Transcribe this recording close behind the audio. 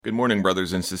Good morning,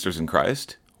 brothers and sisters in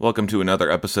Christ. Welcome to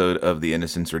another episode of the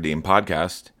Innocence Redeemed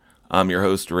podcast. I'm your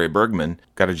host, Ray Bergman.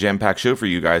 Got a jam-packed show for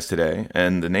you guys today,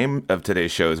 and the name of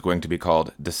today's show is going to be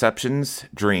called Deceptions,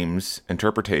 Dreams,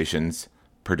 Interpretations,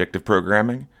 Predictive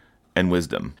Programming, and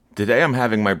Wisdom. Today I'm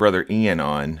having my brother Ian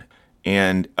on,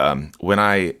 and when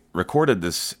I recorded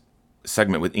this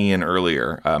segment with Ian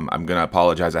earlier, I'm going to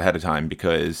apologize ahead of time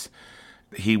because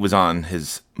he was on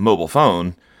his mobile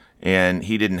phone and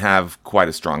he didn't have quite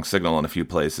a strong signal in a few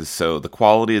places, so the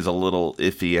quality is a little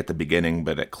iffy at the beginning,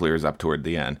 but it clears up toward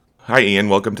the end. Hi, Ian.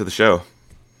 Welcome to the show.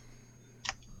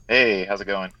 Hey, how's it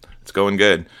going? It's going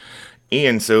good.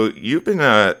 Ian, so you've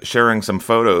been sharing some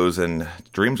photos and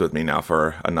dreams with me now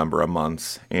for a number of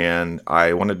months, and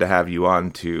I wanted to have you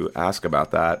on to ask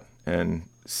about that and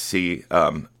see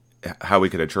how we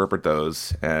could interpret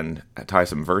those and tie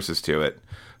some verses to it.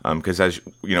 Because as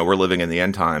you know, we're living in the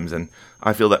end times, and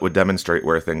I feel that would demonstrate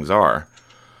where things are.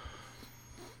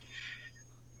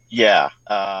 Yeah,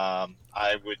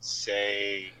 I would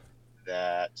say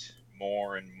that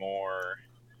more and more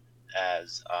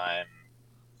as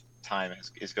time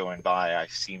is going by, I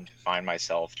seem to find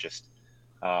myself just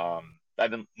I've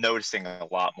been noticing a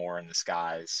lot more in the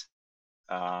skies,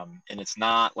 and it's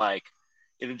not like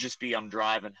it'll just be I'm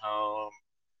driving home,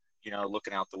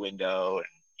 looking out the window,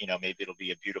 and maybe it'll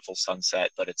be a beautiful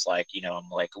sunset, but it's like I'm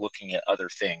like looking at other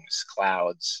things,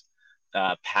 clouds,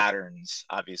 patterns,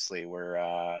 obviously,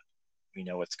 where we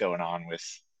know what's going on with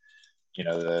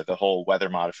the whole weather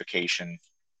modification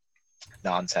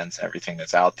nonsense, everything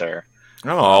that's out there.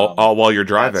 Oh, Um, all while you're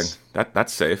driving. that's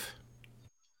That's safe.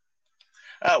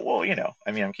 well,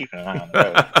 I mean, I'm keeping an eye on the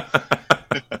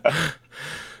road.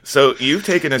 So you've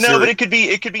taken a No, but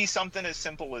serious, it could be something as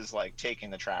simple as like taking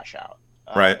the trash out.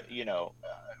 right?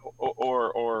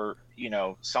 Or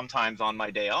sometimes on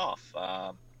my day off,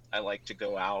 I like to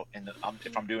go out and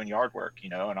if I'm doing yard work,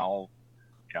 and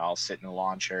I'll sit in the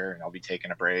lawn chair and I'll be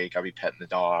taking a break. I'll be petting the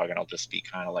dog and I'll just be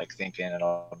kind of like thinking, and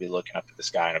I'll be looking up at the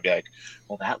sky and I'll be like,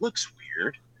 well, that looks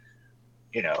weird.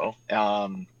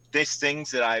 There's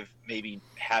things that I've maybe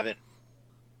haven't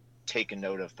taken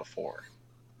note of before.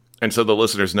 And so the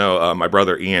listeners know, my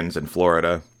brother Ian's in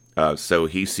Florida, so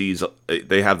he sees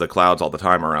they have the clouds all the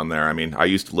time around there. I mean, I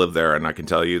used to live there, and I can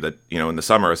tell you that in the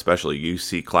summer especially, you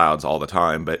see clouds all the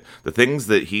time. But the things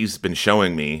that he's been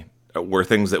showing me were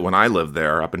things that when I lived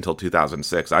there up until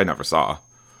 2006, I never saw.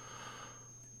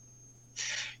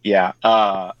 Yeah.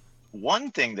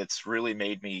 One thing that's really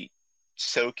made me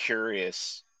so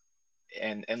curious,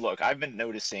 and look, I've been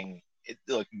noticing it,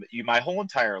 look, my whole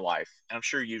entire life, and I'm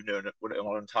sure you've known what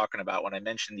I'm talking about when I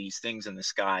mention these things in the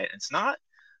sky. It's not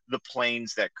the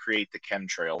planes that create the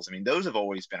chemtrails. I mean, those have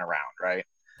always been around, right?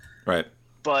 Right.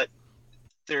 But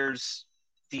there's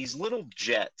these little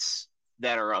jets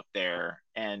that are up there,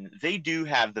 and they do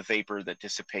have the vapor that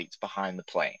dissipates behind the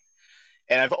plane.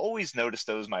 And I've always noticed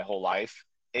those my whole life,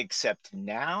 except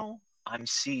now I'm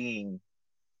seeing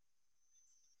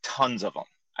tons of them.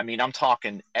 I mean, I'm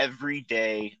talking every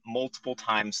day, multiple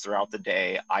times throughout the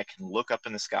day. I can look up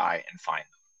in the sky and find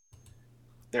them.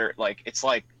 They're like it's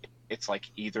like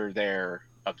either they're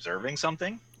observing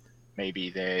something, maybe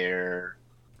they're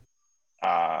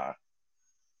uh,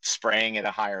 spraying at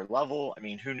a higher level. I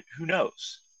mean, who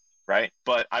knows, right?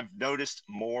 But I've noticed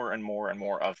more and more and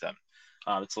more of them.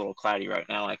 It's a little cloudy right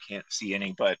now. I can't see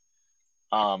any, but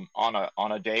on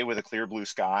a day with a clear blue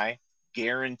sky,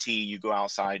 guarantee you go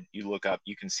outside, you look up,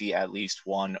 you can see at least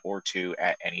one or two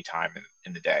at any time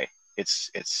in the day.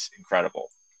 It's incredible.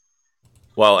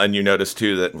 Well, and you notice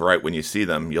too that right when you see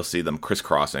them, you'll see them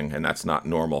crisscrossing, and that's not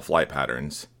normal flight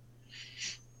patterns.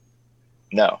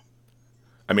 No,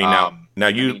 I mean, now I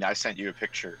you, mean, I sent you a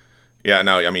picture. yeah,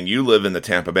 no, I mean, you live in the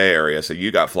Tampa Bay area, so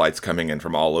you got flights coming in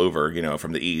from all over,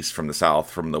 from the east, from the south,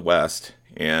 from the west,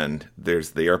 and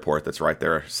there's the airport that's right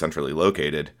there, centrally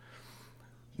located.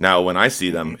 Now, when I see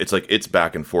them, Hmm. it's like it's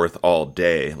back and forth all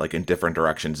day, like in different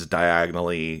directions,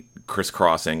 diagonally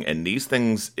crisscrossing. And these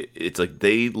things, it's like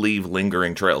they leave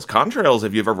lingering trails. Contrails,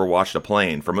 if you've ever watched a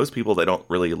plane, for most people, they don't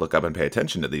really look up and pay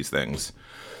attention to these things.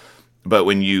 But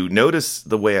when you notice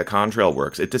the way a contrail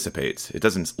works, it dissipates. It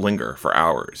doesn't linger for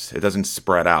hours. It doesn't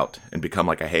spread out and become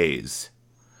like a haze.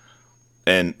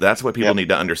 And that's what people Yep. need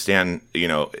to understand,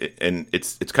 and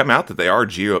it's come out that they are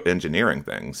geoengineering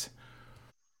things.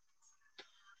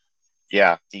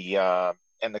 Yeah. The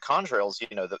contrails,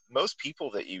 the most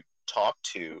people that you talk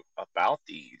to about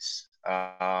these,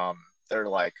 they're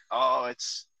like, oh,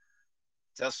 it's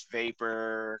just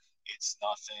vapor. It's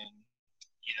nothing.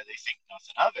 They think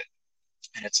nothing of it.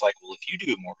 And it's like, well, if you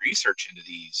do more research into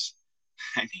these,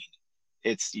 I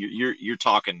mean, you're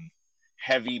talking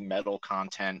heavy metal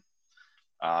content,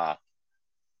 uh,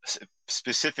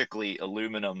 specifically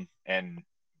aluminum and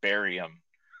barium.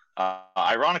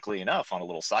 Ironically enough, on a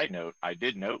little side note, I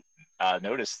did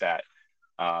notice that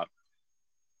uh,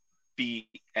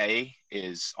 Ba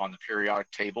is on the periodic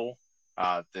table,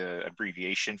 the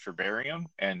abbreviation for barium,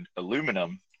 and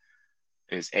aluminum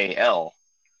is Al.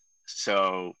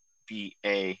 So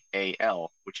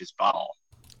Baal, which is Baal,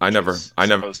 which is I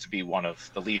never. supposed to be one of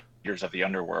the leaders of the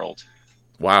underworld.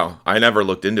 Wow, I never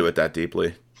looked into it that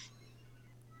deeply.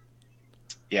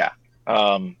 Yeah.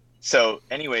 So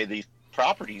anyway, the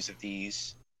properties of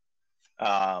these,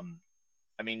 I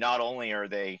mean, not only are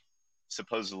they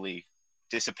supposedly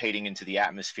dissipating into the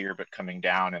atmosphere, but coming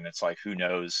down, and it's like, who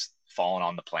knows, falling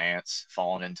on the plants,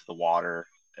 falling into the water,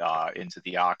 into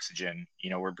the oxygen.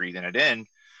 We're breathing it in.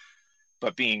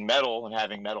 But being metal and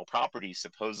having metal properties,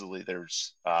 supposedly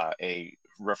there's a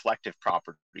reflective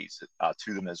properties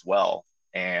to them as well.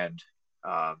 And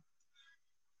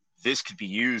this could be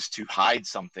used to hide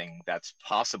something that's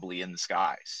possibly in the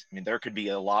skies. I mean, there could be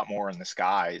a lot more in the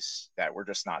skies that we're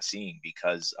just not seeing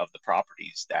because of the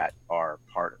properties that are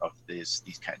part of these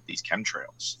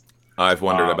chemtrails. I've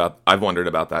wondered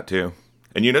about that too.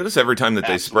 And you notice every time that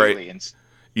they spray,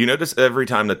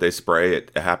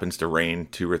 it happens to rain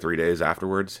 2 or 3 days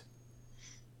afterwards.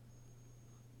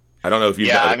 I don't know if you.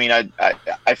 Yeah, I mean,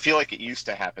 I feel like it used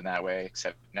to happen that way,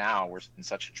 except now we're in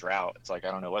such a drought. It's like,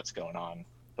 I don't know what's going on,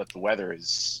 but the weather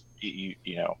is,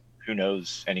 who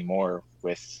knows anymore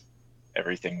with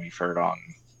everything we've heard on,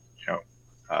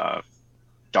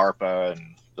 DARPA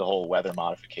and the whole weather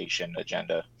modification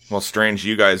agenda. Well, strange.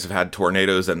 You guys have had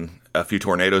tornadoes and a few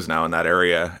tornadoes now in that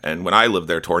area. And when I lived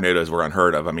there, tornadoes were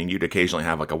unheard of. I mean, you'd occasionally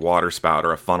have like a water spout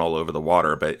or a funnel over the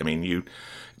water. But I mean,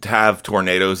 to have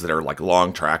tornadoes that are like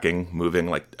long tracking, moving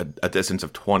like a distance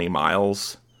of 20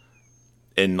 miles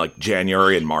in like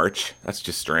January and March, that's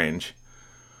just strange.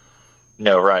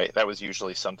 No, right. That was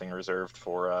usually something reserved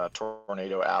for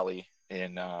Tornado Alley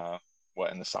in the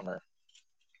summer.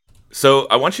 So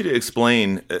I want you to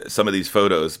explain some of these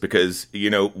photos because,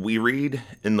 we read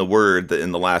in the Word that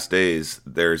in the last days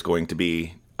there's going to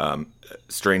be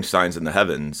strange signs in the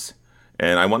heavens.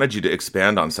 And I wanted you to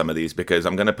expand on some of these because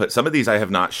I'm going to put some of these I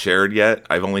have not shared yet.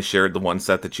 I've only shared the one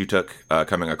set that you took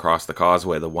coming across the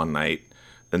causeway the one night.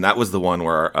 And that was the one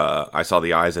where I saw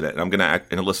the eyes in it.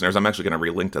 And listeners, I'm actually going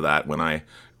to relink to that when I'll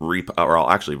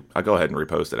go ahead and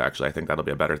repost it. Actually, I think that'll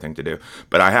be a better thing to do.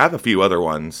 But I have a few other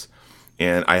ones.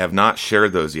 And I have not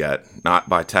shared those yet, not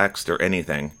by text or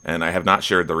anything. And I have not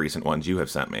shared the recent ones you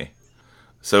have sent me.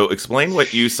 So explain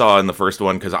what you saw in the first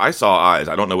one, because I saw eyes.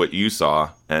 I don't know what you saw.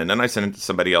 And then I sent it to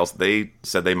somebody else. They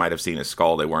said they might have seen a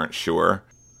skull. They weren't sure.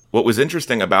 What was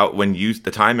interesting about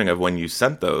the timing of when you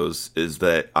sent those is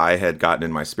that I had gotten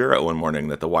in my spirit one morning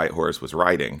that the white horse was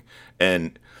riding.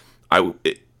 And the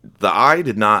eye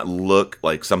did not look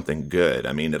like something good.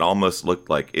 I mean, it almost looked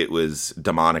like it was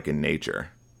demonic in nature.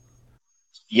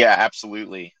 Yeah,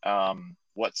 absolutely.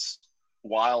 What's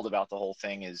wild about the whole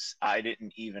thing is I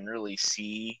didn't even really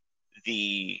see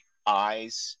the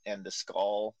eyes and the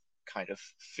skull kind of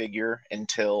figure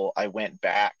until I went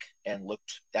back and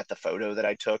looked at the photo that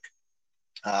I took.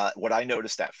 What I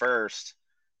noticed at first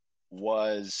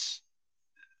was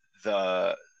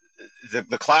the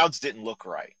clouds didn't look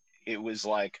right. It was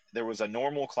like there was a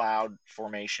normal cloud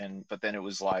formation, but then it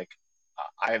was like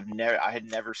I had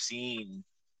never seen.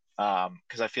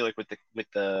 Because I feel like with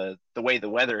the way the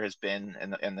weather has been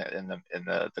and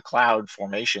the cloud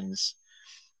formations,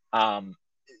 the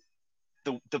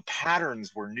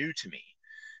patterns were new to me.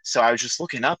 So I was just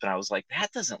looking up and I was like,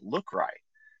 that doesn't look right.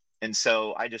 And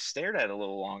so I just stared at it a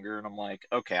little longer and I'm like,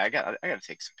 okay, I got to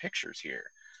take some pictures here.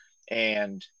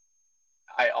 And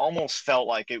I almost felt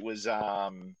like it was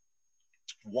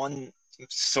one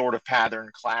sort of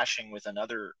pattern clashing with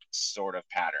another sort of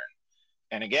pattern.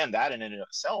 And again, that in and of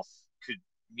itself could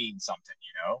mean something,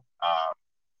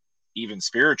 even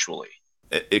spiritually.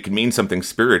 It could mean something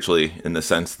spiritually in the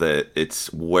sense that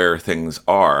it's where things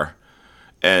are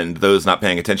and those not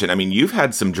paying attention. I mean, you've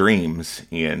had some dreams,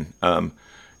 Ian.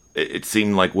 It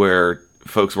seemed like where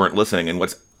folks weren't listening. And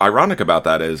what's ironic about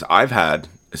that is I've had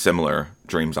similar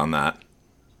dreams on that.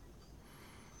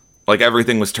 Like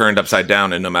everything was turned upside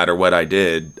down and no matter what I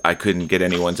did, I couldn't get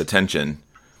anyone's attention.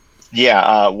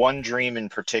 Yeah, one dream in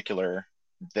particular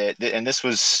and this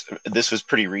was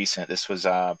pretty recent. This was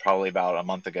probably about a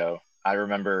month ago. I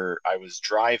remember I was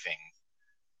driving,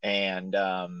 and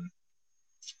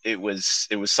it was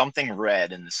something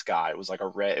red in the sky. It was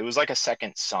like a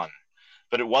second sun,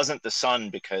 but it wasn't the sun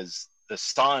because the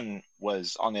sun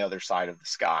was on the other side of the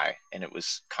sky and it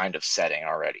was kind of setting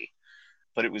already.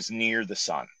 but it was near the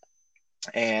sun.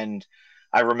 And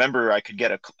I remember I could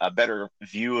get a better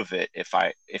view of it if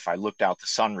I looked out the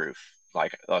sunroof.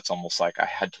 Like that's almost like I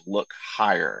had to look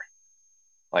higher,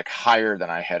 like higher than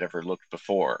I had ever looked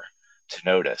before to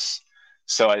notice.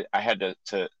 So I had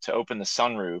to open the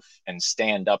sunroof and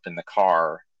stand up in the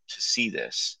car to see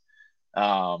this.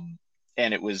 And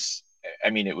it was, I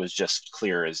mean, it was just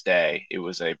clear as day. It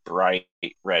was a bright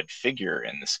red figure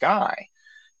in the sky.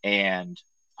 And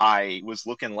I was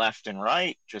looking left and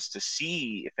right just to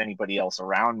see if anybody else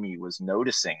around me was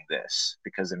noticing this,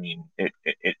 because I mean,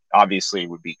 it obviously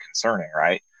would be concerning,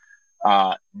 right?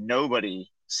 Nobody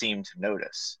seemed to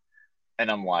notice. And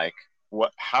I'm like,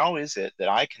 what, how is it that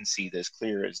I can see this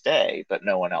clear as day, but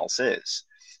no one else is?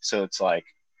 So it's like,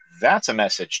 that's a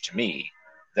message to me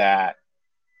that,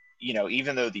 you know,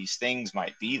 even though these things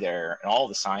might be there and all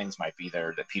the signs might be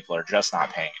there, that people are just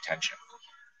not paying attention.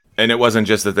 And it wasn't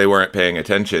just that they weren't paying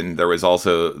attention. There was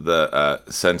also the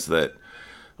sense that,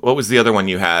 what was the other one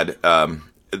you had?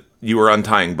 You were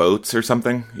untying boats or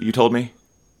something, you told me?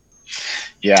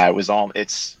 Yeah, it was all,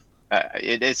 it's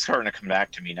starting to come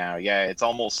back to me now. Yeah, it's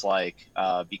almost like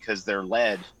because they're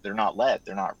not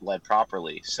led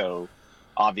properly. So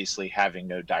obviously having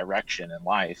no direction in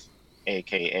life,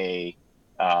 aka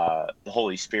the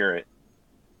Holy Spirit,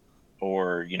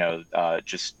 or you know,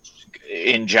 just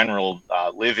in general,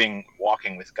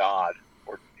 walking with God,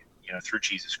 or you know, through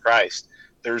Jesus Christ.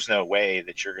 There's no way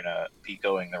that you're gonna be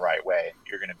going the right way.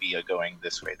 You're gonna be going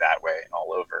this way, that way, and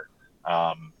all over.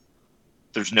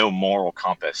 There's no moral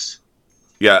compass.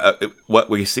 Yeah, what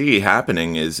we see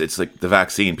happening is it's like the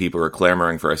vaccine. People are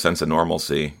clamoring for a sense of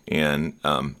normalcy, and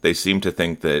they seem to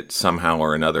think that somehow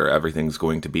or another everything's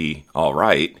going to be all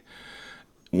right.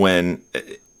 When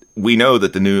we know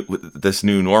that this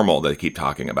new normal they keep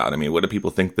talking about. I mean, what do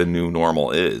people think the new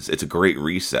normal is? It's a great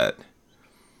reset.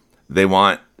 They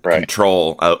want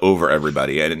control over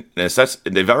everybody, and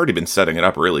they've already been setting it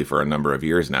up really for a number of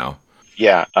years now.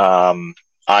 Yeah.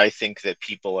 I think that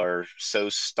people are so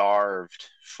starved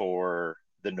for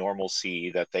the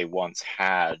normalcy that they once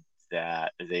had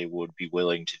that they would be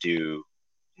willing to do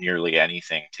nearly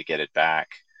anything to get it back.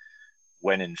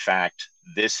 When in fact,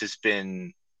 this has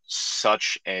been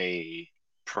such a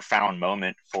profound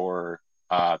moment for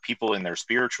people in their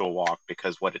spiritual walk,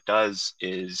 because what it does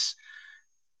is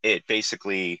it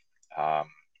basically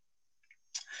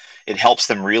it helps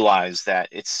them realize that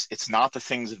it's not the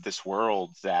things of this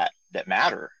world that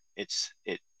matter.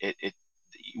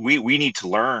 We need to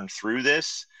learn through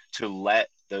this to let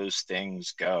those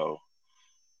things go.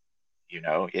 You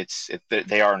know,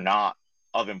 they are not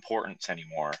of importance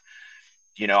anymore.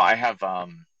 You know, I have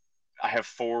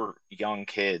 4 young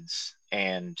kids,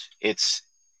 and it's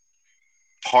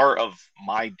part of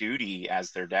my duty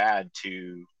as their dad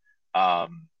to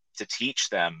teach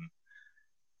them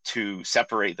to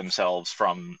separate themselves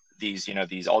from these, you know,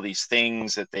 all these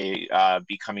things that they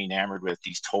become enamored with,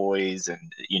 these toys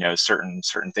and, you know, certain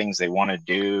things they want to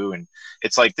do. And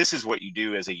it's like, this is what you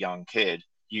do as a young kid.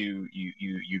 You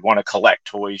want to collect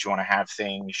toys, you want to have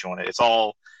things, it's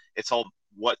all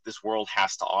what this world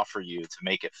has to offer you to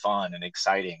make it fun and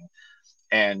exciting.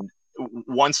 And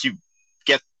once you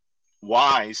get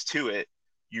wise to it,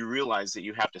 you realize that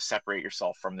you have to separate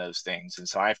yourself from those things. And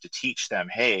so I have to teach them,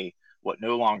 hey, what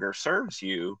no longer serves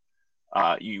you,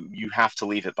 you have to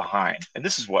leave it behind. And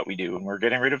this is what we do when we're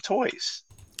getting rid of toys.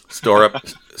 Store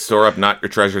up not your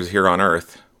treasures here on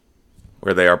earth,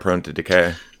 where they are prone to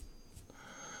decay.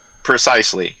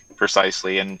 Precisely.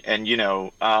 And you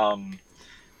know,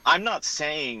 I'm not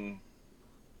saying,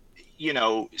 you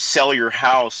know, sell your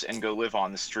house and go live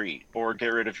on the street, or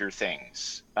get rid of your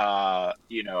things,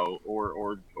 you know,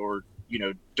 or you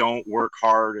know, don't work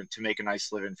hard to make a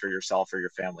nice living for yourself or your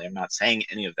family. I'm not saying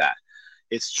any of that.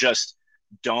 It's just,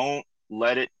 don't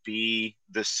let it be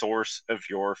the source of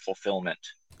your fulfillment.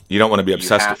 You don't want to be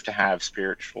obsessed. You have to have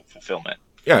spiritual fulfillment.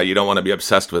 Yeah, you don't want to be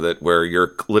obsessed with it where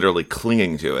you're literally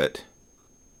clinging to it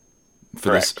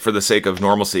for the sake of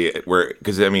normalcy.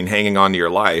 Because I mean, hanging on to your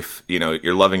life, you know,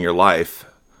 you're loving your life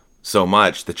so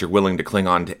much that you're willing to cling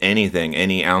on to anything,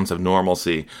 any ounce of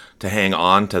normalcy, to hang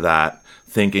on to that,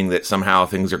 thinking that somehow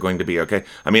things are going to be okay.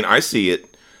 I mean, I see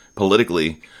it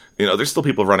politically. You know, there's still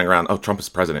people running around, oh, Trump is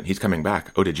president, he's coming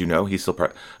back. Oh, did you know he's still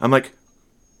president? I'm like,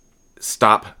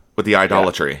 stop with the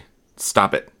idolatry. Yeah.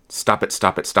 Stop it.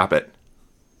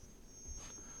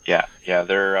 Yeah,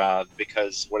 they're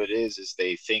because what it is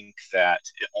they think that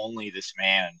only this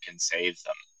man can save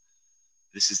them.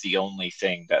 This is the only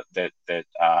thing that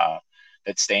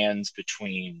stands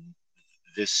between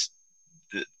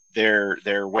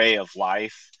their way of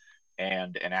life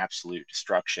and an absolute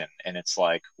destruction. And it's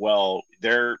like, well,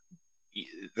 they're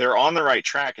on the right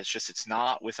track. It's just, it's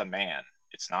not with a man.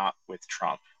 It's not with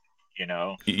Trump, you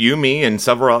know? You, me, and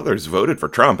several others voted for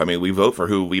Trump. I mean, we vote for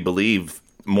who we believe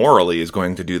morally is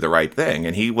going to do the right thing.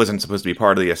 And he wasn't supposed to be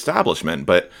part of the establishment.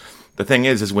 But the thing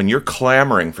is when you're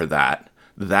clamoring for that,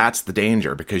 that's the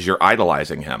danger, because you're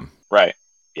idolizing him. Right.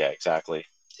 Yeah, exactly.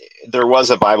 There was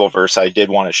a Bible verse I did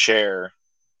want to share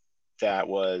that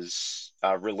was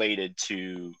related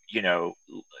to, you know,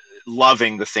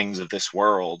 loving the things of this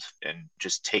world and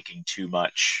just taking too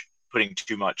much, putting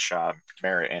too much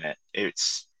merit in it.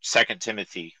 It's 2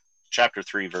 Timothy chapter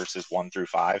 3, verses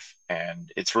 1-5.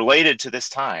 And it's related to this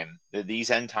time,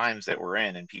 these end times that we're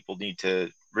in, and people need to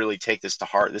really take this to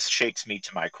heart. This shakes me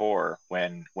to my core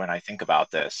when I think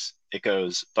about this. It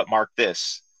goes, but mark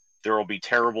this, there will be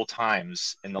terrible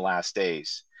times in the last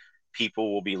days.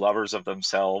 People will be lovers of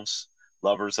themselves,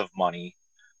 lovers of money,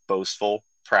 boastful,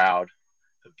 proud,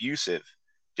 abusive,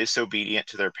 disobedient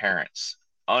to their parents,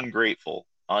 ungrateful,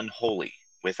 unholy,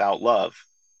 without love,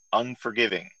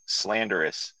 unforgiving,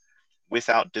 slanderous,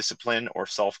 without discipline or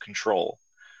self-control,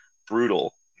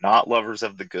 brutal, not lovers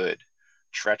of the good,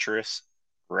 treacherous,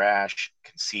 rash,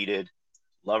 conceited,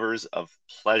 lovers of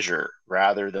pleasure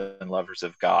rather than lovers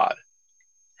of God,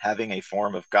 having a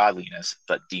form of godliness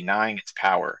but denying its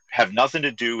power. Have nothing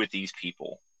to do with these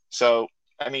people. So,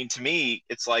 I mean, to me,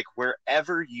 it's like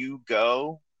wherever you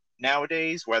go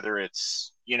nowadays, whether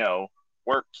it's, you know,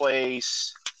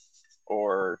 workplace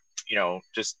or, you know,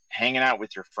 just hanging out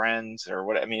with your friends or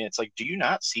what, I mean, it's like, do you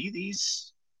not see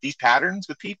these patterns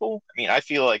with people? I mean, I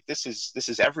feel like this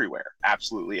is everywhere,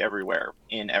 absolutely everywhere,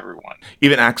 in everyone.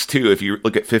 Even Acts 2, if you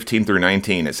look at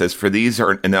 15-19, it says, for these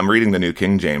are, and I'm reading the New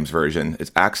King James Version,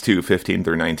 it's Acts 2,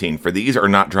 15-19, for these are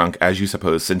not drunk as you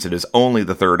suppose, since it is only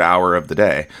the third hour of the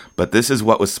day, but this is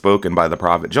what was spoken by the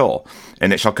prophet Joel.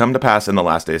 And it shall come to pass in the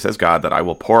last day, says God, that I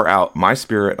will pour out my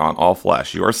spirit on all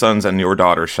flesh. Your sons and your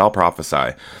daughters shall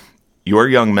prophesy. Your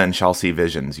young men shall see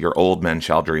visions, your old men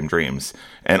shall dream dreams.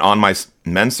 And on my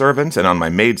men servants and on my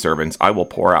maid servants I will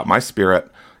pour out my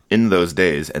spirit in those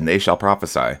days, and they shall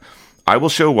prophesy. I will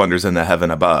show wonders in the heaven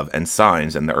above, and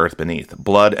signs in the earth beneath,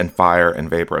 blood and fire and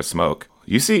vapor of smoke.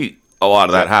 You see a lot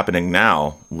of that happening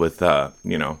now with,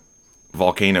 you know,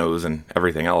 volcanoes and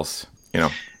everything else. You know,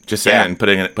 just saying,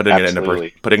 putting it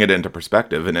into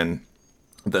perspective, and then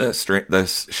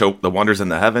the wonders in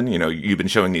the heaven. You know, you've been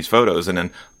showing these photos, and then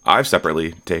I've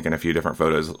separately taken a few different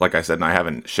photos, like I said, and I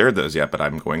haven't shared those yet, but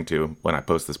I'm going to when I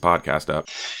post this podcast up.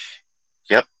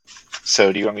 Yep.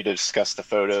 So do you want me to discuss the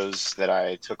photos that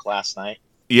I took last night?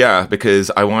 Yeah, because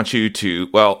I want you to,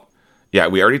 well, yeah,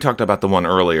 we already talked about the one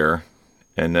earlier,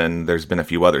 and then there's been a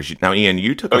few others. Now, Ian,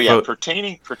 you took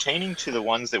pertaining to the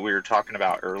ones that we were talking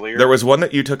about earlier. There was one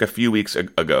that you took a few weeks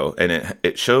ago, and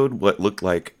it showed what looked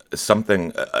like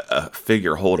something, a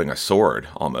figure holding a sword,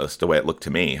 almost, the way it looked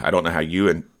to me. I don't know how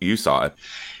you saw it.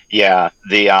 Yeah,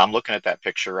 I'm looking at that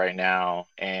picture right now,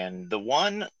 and the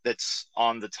one that's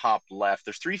on the top left,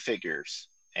 there's three figures,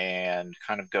 and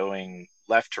kind of going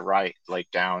left to right,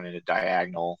 like down in a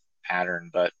diagonal pattern.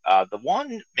 But the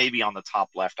one maybe on the top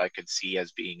left I could see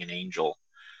as being an angel.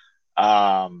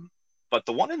 But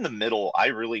the one in the middle, I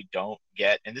really don't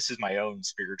get, and this is my own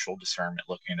spiritual discernment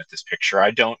looking at this picture,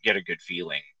 I don't get a good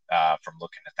feeling from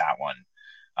looking at that one.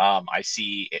 I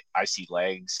see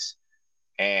legs,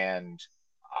 and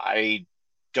I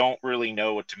don't really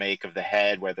know what to make of the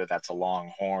head, whether that's a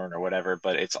long horn or whatever,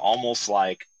 but it's almost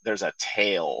like there's a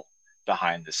tail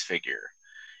behind this figure.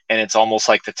 And it's almost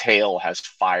like the tail has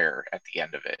fire at the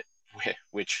end of it,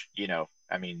 which, you know,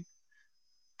 I mean,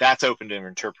 that's open to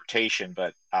interpretation,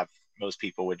 but most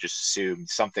people would just assume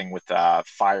something with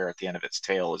fire at the end of its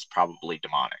tail is probably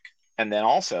demonic. And then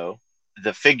also,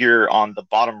 the figure on the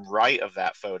bottom right of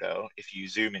that photo, if you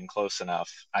zoom in close enough,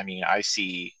 I mean, I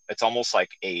see it's almost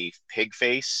like a pig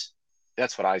face.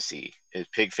 That's what I see, is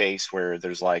pig face, where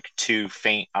there's like two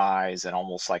faint eyes and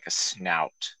almost like a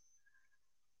snout.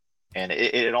 And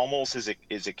it almost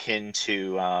is akin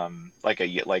to like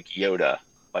Yoda,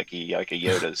 like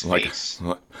Yoda's face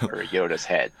or a Yoda's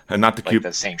head, and not the cute,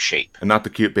 the same shape, and not the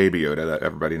cute baby Yoda that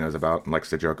everybody knows about and likes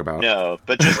to joke about. No,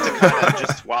 but just to kind of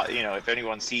just while, you know, if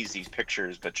anyone sees these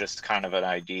pictures, but just kind of an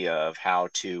idea of how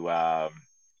to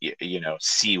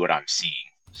see what I'm seeing.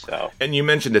 So, and you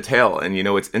mentioned a tail, and you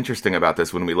know what's interesting about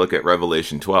this when we look at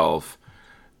Revelation 12.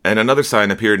 And another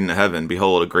sign appeared in heaven.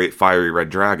 Behold, a great fiery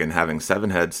red dragon, having 7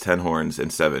 heads, 10 horns,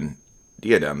 and 7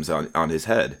 diadems on his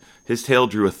head. His tail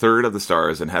drew a third of the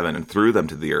stars in heaven and threw them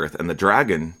to the earth. And the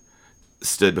dragon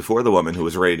stood before the woman who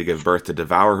was ready to give birth to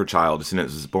devour her child as soon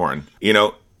as it was born. You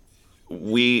know,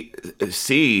 we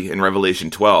see in Revelation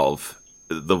 12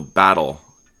 the battle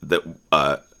that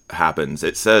happens.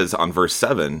 It says on verse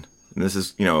 7, and this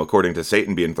is, according to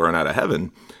Satan being thrown out of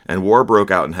heaven, and war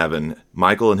broke out in heaven.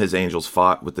 Michael and his angels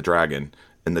fought with the dragon,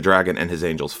 and the dragon and his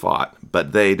angels fought,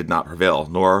 but they did not prevail,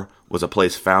 nor was a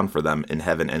place found for them in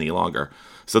heaven any longer.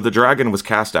 So the dragon was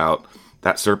cast out,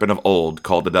 that serpent of old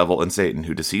called the devil and Satan,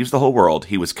 who deceives the whole world.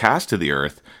 He was cast to the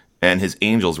earth, and his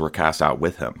angels were cast out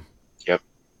with him. Yep.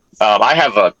 I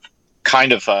have a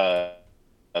kind of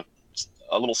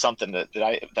a little something that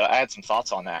I had some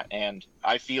thoughts on that, and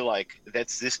I feel like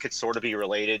this could sort of be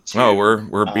related to. Oh,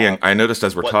 we're being. I noticed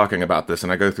as we're talking about this,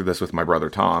 and I go through this with my brother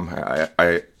Tom.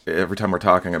 I every time we're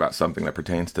talking about something that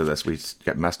pertains to this, we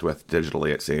get messed with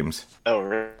digitally. It seems. Oh,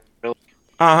 really?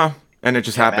 And it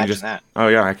just happened. That. Oh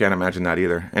yeah, I can't imagine that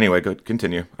either. Anyway, go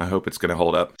continue. I hope it's going to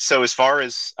hold up. So as far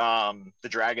as the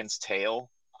dragon's tail,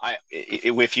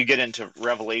 if you get into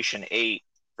Revelation 8.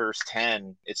 Verse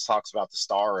 10, it talks about the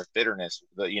star of bitterness,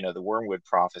 the wormwood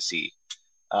prophecy,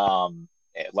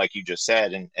 like you just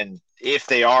said, and if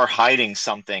they are hiding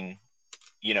something,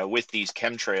 with these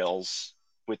chemtrails,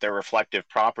 with their reflective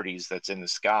properties that's in the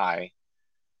sky,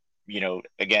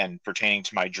 again, pertaining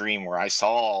to my dream where I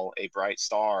saw a bright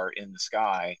star in the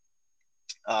sky,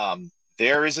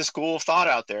 there is a school of thought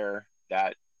out there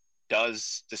that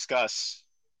does discuss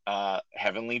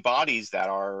heavenly bodies that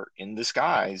are in the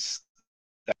skies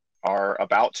are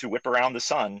about to whip around the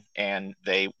sun, and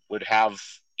they would have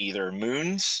either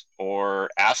moons or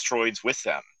asteroids with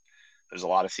them. There's a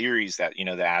lot of theories that,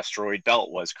 the asteroid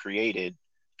belt was created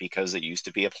because it used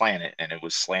to be a planet and it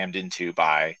was slammed into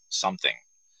by something.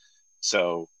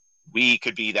 So we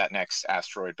could be that next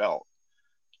asteroid belt,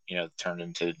 turned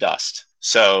into dust.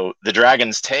 So the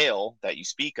dragon's tail that you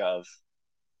speak of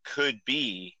could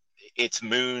be its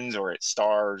moons or its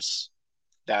stars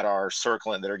that are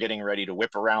circling, that are getting ready to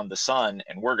whip around the sun,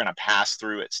 and we're going to pass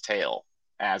through its tail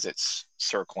as it's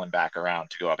circling back around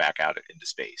to go back out into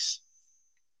space.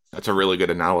 That's a really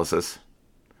good analysis.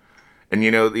 And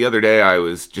the other day I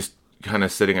was just kind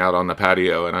of sitting out on the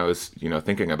patio, and I was,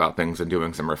 thinking about things and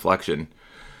doing some reflection.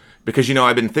 Because,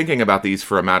 I've been thinking about these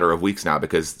for a matter of weeks now,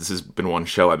 because this has been one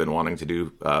show I've been wanting to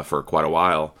do for quite a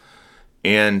while.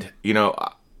 And,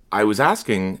 I was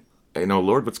asking,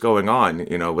 Lord, what's going on,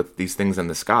 with these things in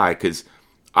the sky? Because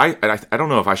I don't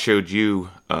know if I showed you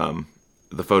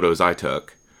the photos I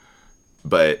took,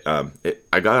 but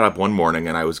I got up one morning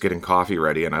and I was getting coffee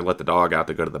ready, and I let the dog out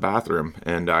to go to the bathroom,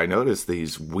 and I noticed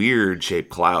these weird shaped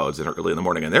clouds early in the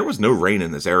morning, and there was no rain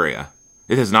in this area.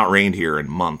 It has not rained here in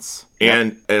months.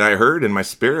 Yep. And I heard in my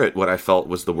spirit what I felt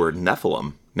was the word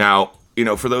Nephilim. Now,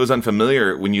 for those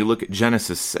unfamiliar, when you look at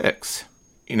Genesis 6,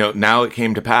 now it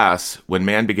came to pass, when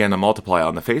man began to multiply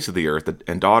on the face of the earth,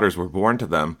 and daughters were born to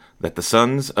them, that the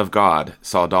sons of God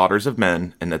saw daughters of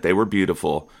men, and that they were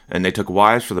beautiful, and they took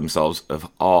wives for themselves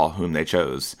of all whom they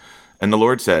chose. And the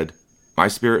Lord said, My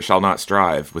spirit shall not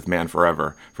strive with man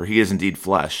forever, for he is indeed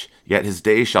flesh, yet his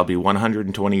days shall be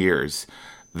 120 years.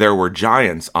 There were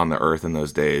giants on the earth in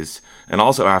those days, and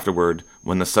also afterward,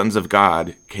 when the sons of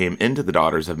God came into the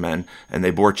daughters of men, and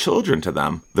they bore children to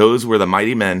them, those were the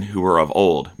mighty men who were of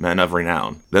old, men of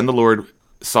renown. Then the Lord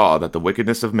saw that the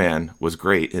wickedness of man was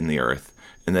great in the earth,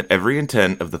 and that every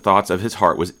intent of the thoughts of his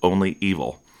heart was only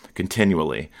evil,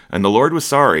 continually. And the Lord was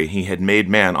sorry he had made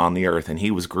man on the earth, and he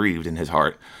was grieved in his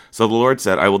heart. So the Lord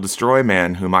said, I will destroy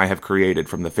man whom I have created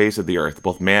from the face of the earth,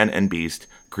 both man and beast,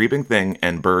 creeping thing,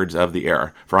 and birds of the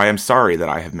air, for I am sorry that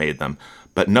I have made them.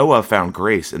 But Noah found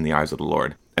grace in the eyes of the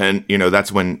Lord. And,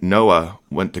 that's when Noah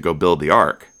went to go build the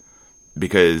ark,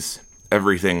 because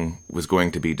everything was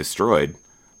going to be destroyed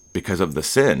because of the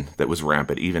sin that was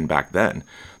rampant even back then.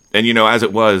 And, as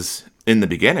it was in the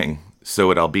beginning,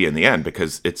 so it'll be in the end,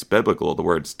 because it's biblical. The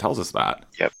words tells us that.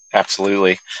 Yep,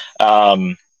 absolutely.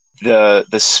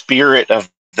 The spirit of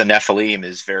the Nephilim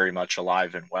is very much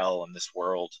alive and well in this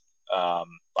world.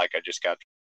 Like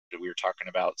we were talking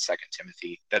about 2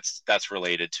 Timothy, that's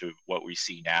related to what we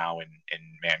see now in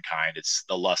mankind. It's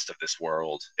the lust of this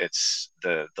world. It's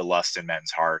the lust in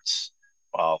men's hearts,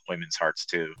 well, women's hearts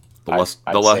too. The lust,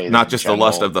 not just the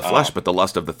lust of the flesh, but the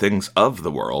lust of the things of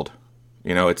the world.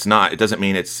 It's not. It doesn't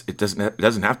mean it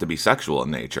doesn't have to be sexual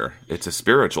in nature. It's a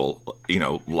spiritual,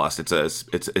 lust.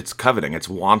 It's coveting. It's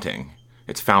wanting.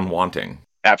 It's found wanting.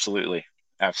 Absolutely.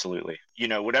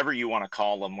 Whatever you want to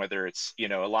call them, whether it's, a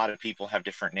lot of people have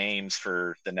different names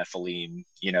for the Nephilim,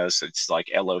 so it's like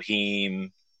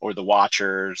Elohim or the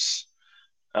Watchers,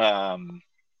 Archons,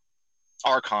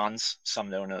 some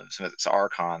know it's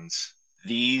Archons.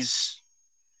 These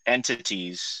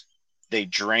entities, they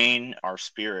drain our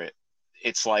spirit.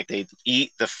 it's like they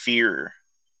eat the fear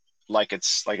like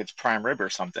it's prime rib or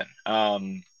something.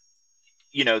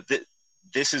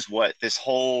 This is what this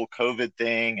whole COVID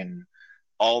thing and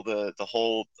all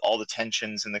the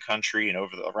tensions in the country and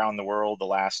around the world the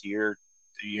last year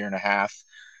and a half.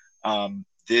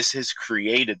 This has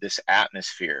created this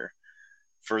atmosphere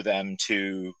for them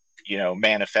to,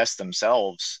 manifest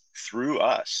themselves through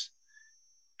us,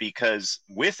 because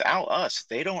without us,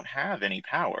 they don't have any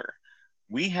power.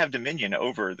 We have dominion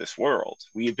over this world.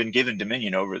 We have been given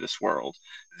dominion over this world.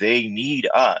 They need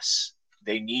us.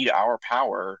 They need our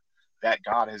power that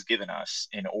God has given us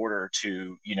in order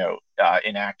to,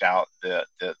 enact out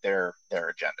their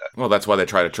agenda. Well, that's why they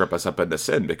try to trip us up into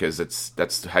sin, because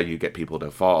that's how you get people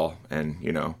to fall. And,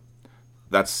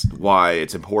 that's why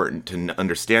it's important to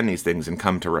understand these things and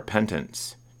come to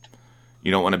repentance. You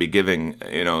don't want to be giving,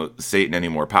 Satan any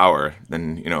more power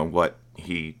than, what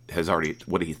he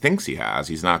thinks he has.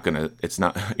 He's not going to, it's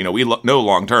not, we know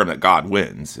long term that God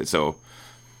wins. So,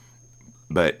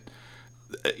 but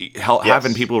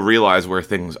having people realize where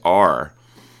things are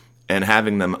and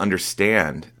having them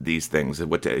understand these things,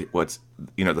 what's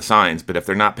the signs. But if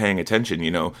they're not paying attention,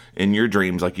 in your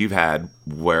dreams, like you've had,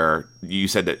 where you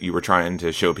said that you were trying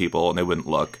to show people and they wouldn't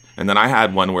look, and then I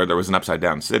had one where there was an upside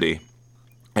down city,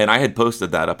 and I had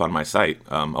posted that up on my site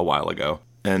a while ago,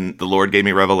 and the Lord gave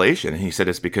me revelation. He said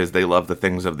it's because they love the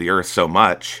things of the earth so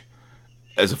much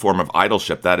as a form of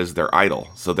idolship. That is their idol,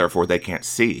 so therefore they can't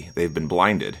see. They've been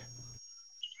blinded.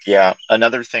 Yeah,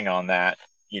 another thing on that,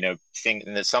 and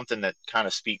it's something that kind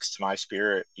of speaks to my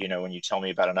spirit, when you tell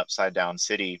me about an upside down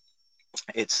city,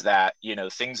 it's that,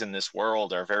 things in this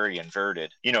world are very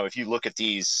inverted. If you look at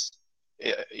these,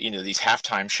 these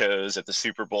halftime shows at the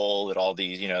Super Bowl that all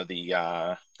these,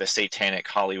 the satanic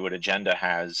Hollywood agenda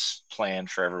has planned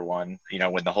for everyone,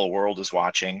 when the whole world is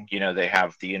watching, they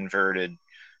have the inverted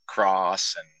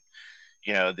cross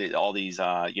and, all these,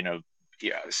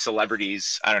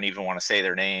 celebrities, I don't even want to say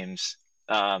their names.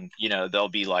 They'll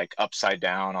be like upside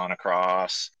down on a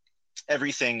cross.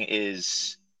 Everything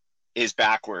is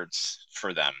backwards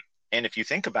for them. And if you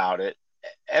think about it,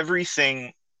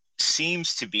 everything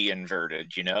seems to be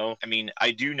inverted, I mean,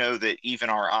 I do know that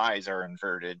even our eyes are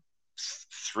inverted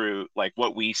through, like,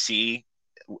 what we see.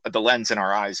 The lens in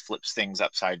our eyes flips things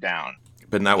upside down.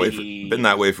 Been that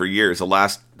way for years. The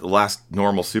last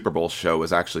normal Super Bowl show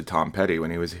was actually Tom Petty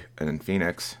when he was in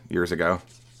Phoenix years ago.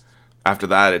 After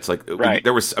that, it's like, right.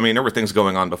 there were things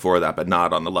going on before that, but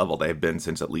not on the level they've been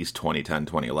since at least 2010,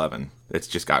 2011. It's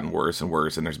just gotten worse and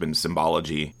worse, and there's been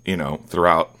symbology,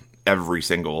 throughout every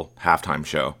single halftime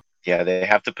show. Yeah, they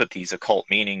have to put these occult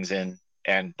meanings in,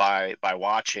 and by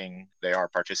watching, they are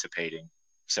participating.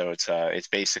 So it's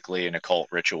basically an occult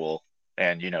ritual,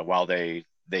 and while they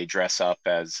dress up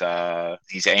as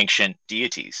these ancient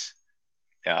deities,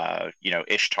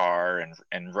 Ishtar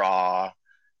and Ra,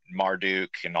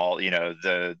 Marduk, and all,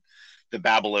 the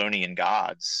Babylonian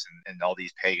gods and all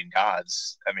these pagan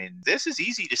gods. I mean, this is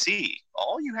easy to see.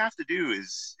 All you have to do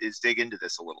is dig into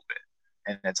this a little bit,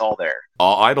 and it's all there.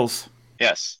 All idols.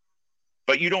 Yes.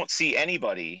 But you don't see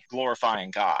anybody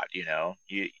glorifying God,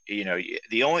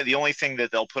 the only thing that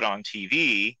they'll put on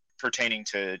TV pertaining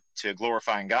to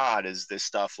glorifying God is this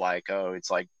stuff like,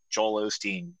 it's like Joel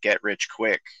Osteen, get rich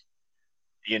quick,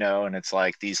 and it's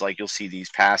like these, like, you'll see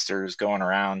these pastors going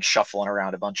around shuffling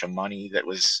around a bunch of money that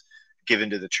was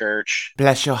given to the church.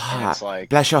 Bless your heart,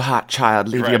 bless your heart, child.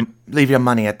 Leave your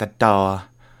money at the door.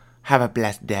 Have a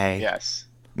blessed day. Yes.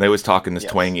 They always talk in this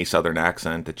twangy Southern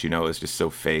accent that is just so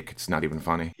fake. It's not even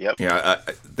funny. Yep. Yeah,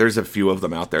 there's a few of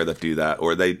them out there that do that,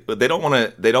 or they don't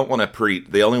want to preach.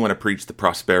 They only want to preach the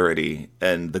prosperity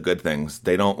and the good things.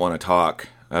 They don't want to talk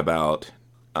about,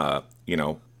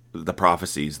 the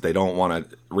prophecies. They don't want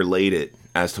to relate it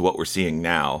as to what we're seeing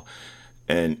now.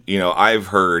 And I've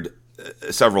heard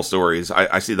several stories.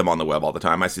 I see them on the web all the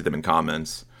time. I see them in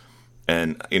comments,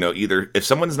 and either if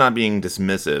someone's not being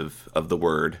dismissive of the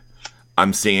word,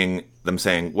 I'm seeing them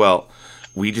saying, well,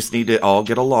 we just need to all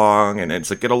get along. And it's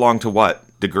like, get along to what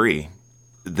degree?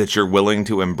 That you're willing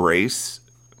to embrace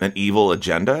an evil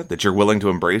agenda? That you're willing to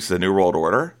embrace the New World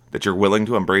Order? That you're willing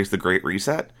to embrace the Great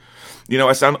Reset?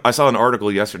 I saw an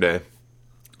article yesterday,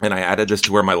 and I added this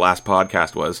to where my last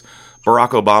podcast was. Barack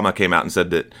Obama came out and said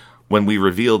that when we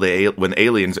reveal when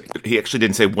aliens, he actually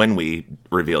didn't say when we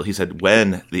reveal, he said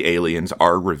when the aliens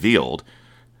are revealed.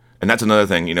 And that's another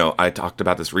thing, I talked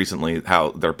about this recently, how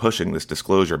they're pushing this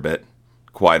disclosure bit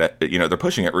they're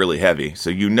pushing it really heavy. So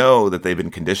that they've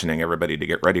been conditioning everybody to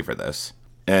get ready for this.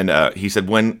 And he said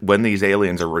when these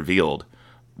aliens are revealed,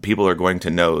 people are going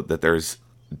to know that there's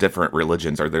different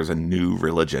religions, or there's a new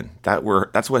religion.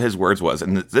 That's what his words was.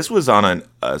 And this was on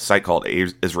a site called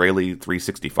Israeli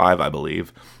 365, I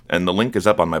believe. And the link is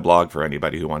up on my blog for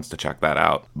anybody who wants to check that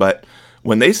out. But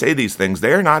when they say these things,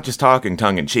 they're not just talking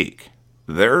tongue in cheek.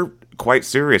 They're quite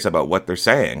serious about what they're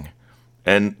saying.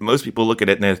 And most people look at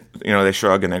it and they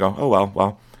shrug and they go, oh,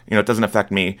 well, it doesn't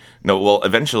affect me. No, well,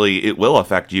 eventually it will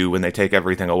affect you when they take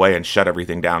everything away and shut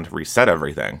everything down to reset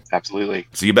everything. Absolutely.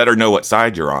 So you better know what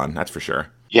side you're on. That's for sure.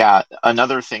 Yeah.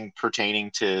 Another thing pertaining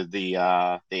to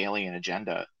the alien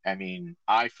agenda. I mean,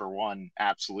 I, for one,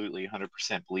 absolutely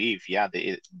 100% believe,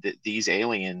 these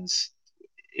aliens,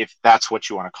 if that's what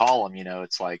you want to call them,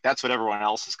 it's like, that's what everyone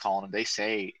else is calling them. They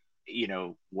say,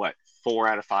 4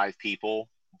 out of 5 people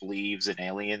believes in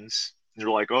aliens. They're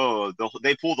like,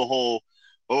 they pull the whole,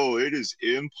 it is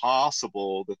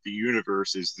impossible that the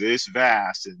universe is this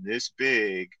vast and this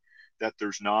big that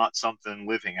there's not something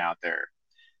living out there.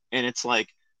 And it's like,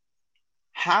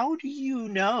 how do you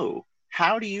know?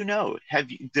 Have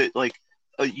you,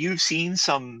 you've seen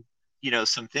some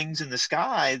things in the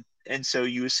sky, and so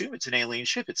you assume it's an alien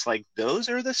ship. It's like,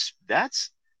 that's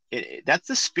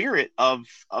the spirit of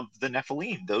the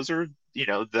Nephilim. Those are,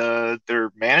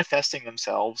 they're manifesting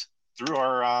themselves through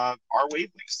our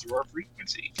wavelengths, through our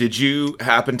frequency. Did you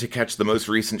happen to catch the most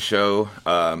recent show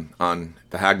on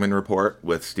the Hagman Report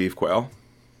with Steve Quayle?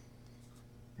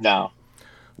 No.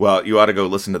 Well, you ought to go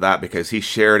listen to that, because he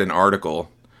shared an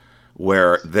article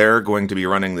where they're going to be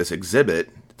running this exhibit.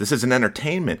 This is an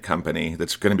entertainment company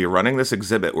that's going to be running this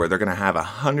exhibit where they're going to have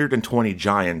 120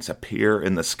 giants appear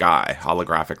in the sky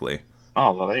holographically.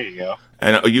 Oh, well, there you go.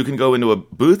 And you can go into a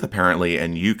booth, apparently,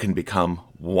 and you can become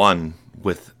one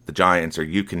with the giants, or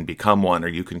you can become one, or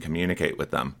you can communicate with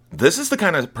them. This is the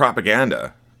kind of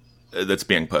propaganda that's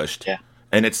being pushed. Yeah.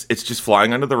 And it's just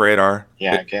flying under the radar.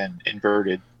 Yeah, again,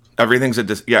 inverted. Everything's a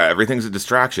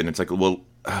distraction. It's like, well,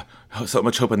 so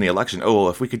much hope in the election. Oh, well,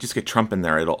 if we could just get Trump in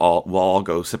there, we'll all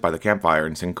go sit by the campfire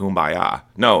and sing Kumbaya.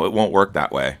 No, it won't work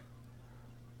that way.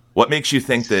 What makes you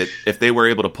think that if they were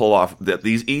able to pull off that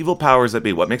these evil powers that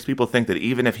be, what makes people think that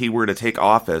even if he were to take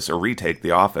office or retake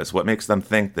the office, what makes them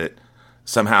think that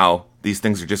somehow these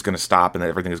things are just going to stop and that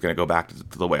everything is going to go back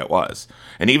to the way it was?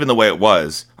 And even the way it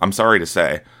was, I'm sorry to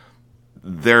say,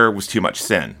 there was too much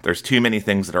sin. There's too many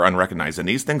things that are unrecognized, and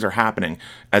these things are happening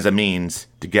as a means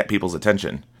to get people's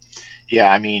attention.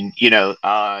 Yeah, I mean,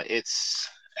 it's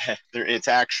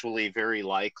actually very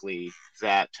likely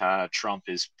that Trump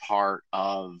is part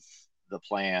of the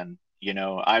plan.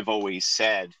 I've always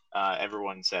said,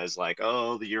 everyone says like,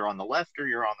 oh, you're on the left or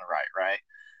you're on the right, right?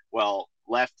 Well,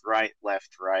 left, right,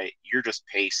 you're just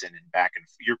pacing and back, and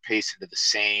you're pacing to the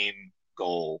same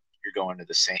goal. You're going to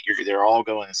the same. They're all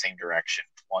going the same direction,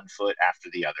 one foot after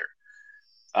the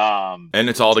other. And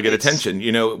it's all to get attention.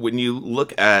 When you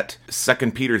look at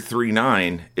 2 Peter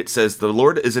 3:9, it says the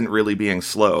Lord isn't really being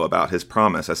slow about his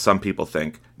promise, as some people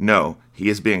think. No, he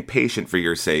is being patient for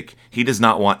your sake. He does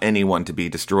not want anyone to be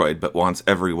destroyed, but wants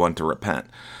everyone to repent.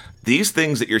 These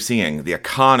things that you're seeing, the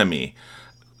economy,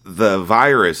 the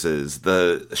viruses,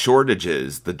 the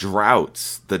shortages, the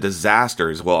droughts, the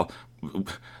disasters, well,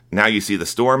 now you see the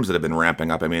storms that have been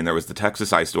ramping up. I mean, there was the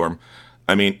Texas ice storm.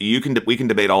 I mean, we can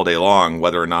debate all day long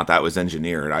whether or not that was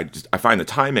engineered. I find the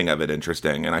timing of it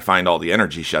interesting, and I find all the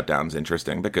energy shutdowns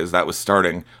interesting because that was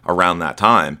starting around that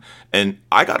time. And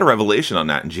I got a revelation on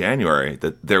that in January,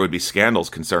 that there would be scandals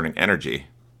concerning energy.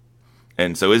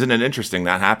 And so isn't it interesting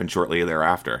that happened shortly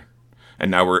thereafter?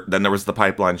 And now then there was the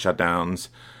pipeline shutdowns,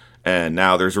 and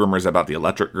now there's rumors about the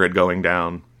electric grid going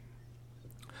down.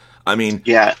 I mean,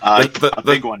 yeah, a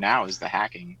big one now is the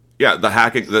hacking. Yeah, the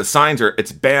hacking. The signs are,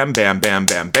 it's bam, bam, bam,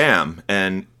 bam, bam,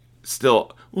 and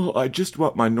still, well, I just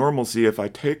want my normalcy. If I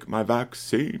take my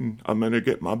vaccine, I'm going to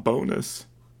get my bonus.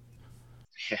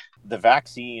 Yeah, the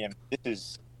vaccine, this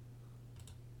is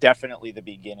definitely the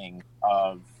beginning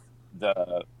of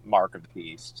the mark of the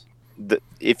beast.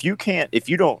 If you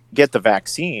don't get the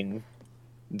vaccine,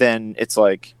 then it's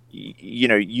like,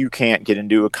 you can't get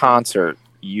into a concert.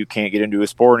 You can't get into a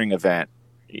sporting event.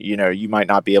 You might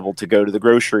not be able to go to the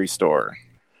grocery store.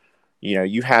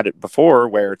 You had it before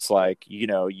where it's like, you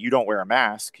don't wear a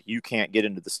mask, you can't get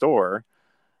into the store.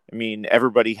 I mean,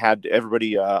 everybody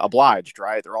obliged,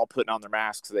 right? They're all putting on their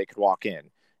masks so they could walk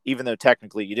in. Even though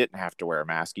technically you didn't have to wear a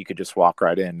mask, you could just walk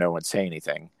right in, no one say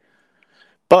anything.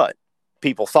 But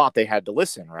people thought they had to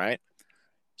listen, right?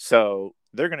 So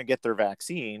they're going to get their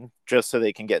vaccine just so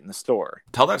they can get in the store.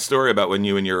 Tell that story about when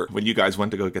you guys went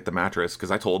to go get the mattress,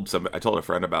 because I told a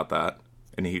friend about that,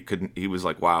 and he was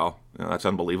like, wow, that's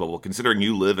unbelievable, considering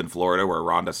you live in Florida where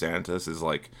Ron DeSantis is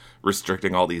like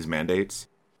restricting all these mandates.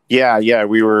 Yeah.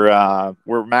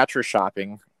 We're mattress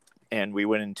shopping, and we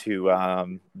went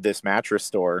into this mattress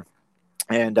store,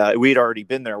 and we'd already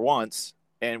been there once,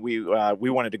 and we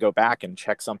wanted to go back and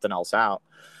check something else out.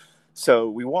 So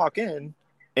we walk in,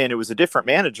 and it was a different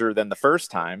manager than the first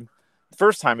time. The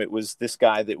first time it was this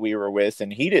guy that we were with,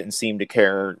 and he didn't seem to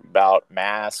care about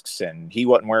masks, and he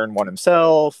wasn't wearing one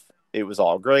himself. It was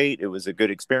all great. It was a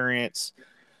good experience.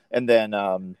 And then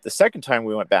the second time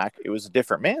we went back, it was a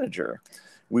different manager.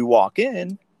 We walk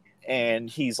in, and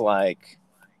he's like,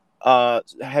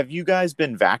 have you guys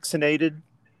been vaccinated?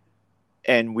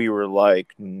 And we were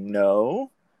like,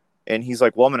 no. And he's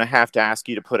like, well, I'm going to have to ask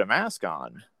you to put a mask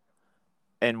on.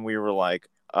 And we were like,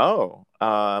 oh,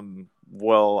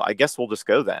 well, I guess we'll just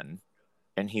go then.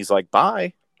 And he's like,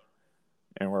 bye.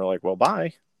 And we're like, well,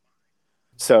 bye.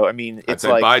 So, I mean, it's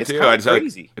like, bye it's too. kind of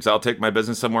crazy. I'll take my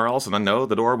business somewhere else, and I know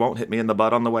the door won't hit me in the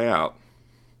butt on the way out.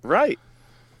 Right.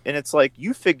 And it's like,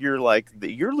 you figure like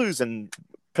you're losing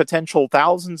potential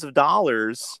thousands of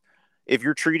dollars if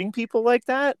you're treating people like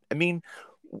that. I mean,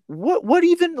 what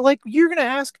even, like, you're going to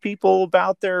ask people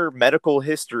about their medical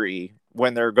history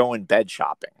when they're going bed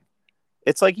shopping.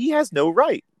 It's like, he has no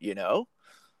right, you know?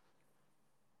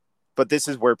 But this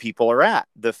is where people are at.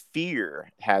 The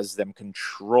fear has them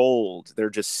controlled. They're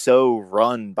just so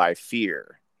run by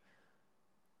fear.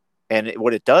 And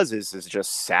what it does is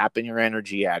just sapping your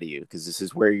energy out of you, because this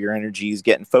is where your energy is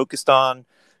getting focused on.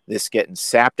 This getting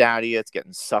sapped out of you. It's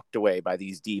getting sucked away by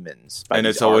these demons. By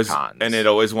these archons. And it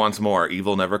always wants more.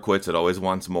 Evil never quits. It always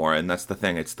wants more. And that's the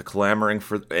thing. It's the clamoring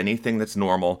for anything that's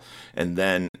normal. And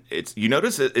then you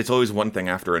notice it's always one thing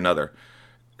after another.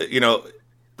 You know,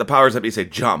 the powers that be say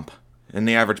jump, and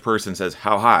the average person says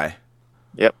how high.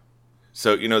 Yep.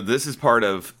 So, you know, this is part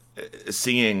of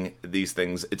seeing these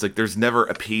things. It's like there's never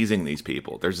appeasing these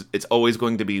people. It's always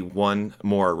going to be one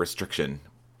more restriction.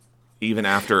 Even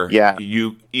after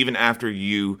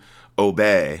you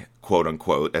obey, quote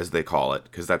unquote, as they call it,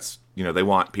 because that's, you know, they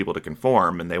want people to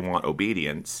conform and they want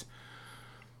obedience.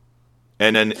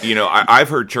 And then, you know, I've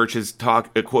heard churches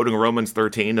talk, quoting Romans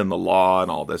 13 and the law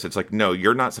and all this. It's like, no,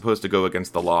 you're not supposed to go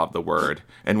against the law of the word.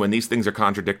 And when these things are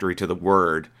contradictory to the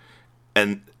word,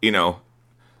 and, you know,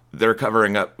 they're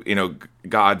covering up, you know,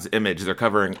 God's image. They're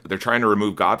trying to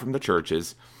remove God from the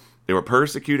churches. They were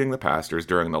persecuting the pastors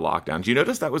during the lockdowns. You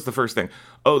notice that was the first thing.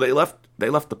 Oh, they left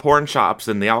the porn shops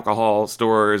and the alcohol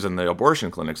stores and the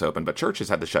abortion clinics open, but churches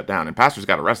had to shut down, and pastors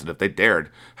got arrested if they dared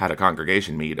had a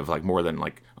congregation meet of like more than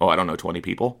 20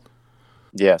 people.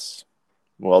 Yes.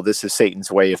 Well, this is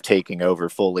Satan's way of taking over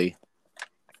fully.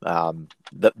 The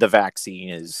vaccine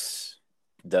is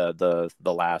the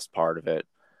last part of it.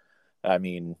 I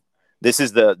mean, this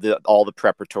is all the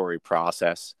preparatory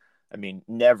process. I mean,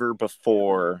 never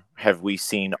before have we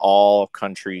seen all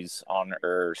countries on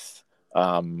Earth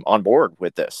on board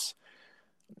with this.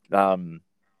 The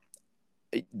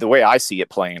way I see it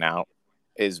playing out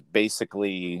is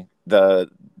basically the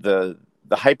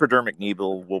hypodermic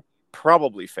needle will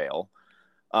probably fail,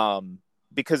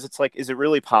 because it's like, is it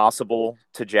really possible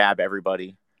to jab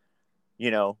everybody?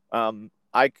 You know,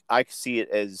 I see it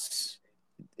as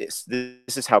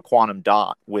this is how Quantum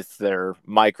Dot with their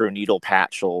micro needle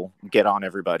patch will get on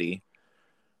everybody,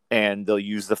 and they'll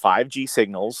use the 5G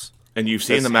signals. And you've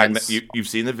seen you've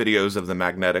seen the videos of the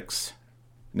magnetics.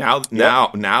 Now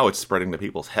it's spreading to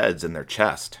people's heads and their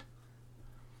chest.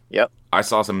 Yep. I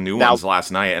saw some new ones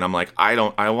last night, and I'm like, I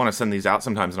want to send these out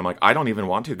sometimes, and I'm like, I don't even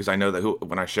want to, because I know that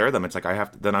when I share them, it's like I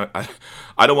have to. Then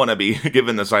I don't want to be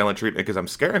given the silent treatment because I'm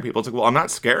scaring people. It's like, well, I'm not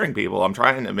scaring people. I'm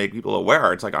trying to make people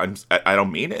aware. It's like I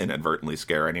don't mean to inadvertently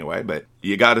scare anyway, but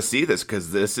you got to see this,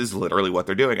 because this is literally what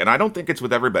they're doing, and I don't think it's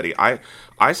with everybody. I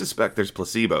suspect there's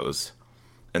placebos,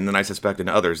 and then I suspect in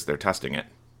others they're testing it.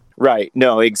 Right.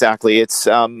 No, exactly. It's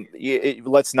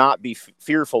let's not be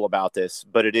fearful about this,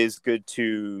 but it is good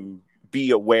to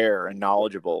be aware and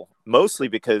knowledgeable, mostly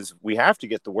because we have to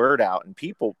get the word out, and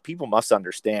people must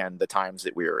understand the times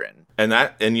that we are in.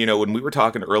 And you know, when we were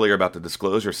talking earlier about the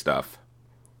disclosure stuff,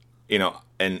 you know,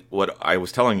 and what I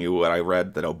was telling you, what I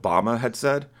read that Obama had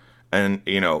said, and,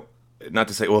 you know, not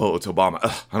to say, well, it's Obama.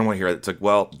 Ugh, I don't want to hear it. It's like,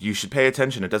 well, you should pay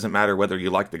attention. It doesn't matter whether you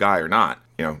like the guy or not.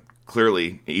 You know,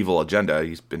 clearly evil agenda.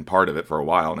 He's been part of it for a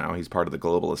while now. He's part of the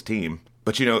globalist team.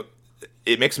 But, you know,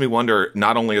 it makes me wonder,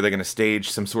 not only are they going to stage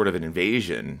some sort of an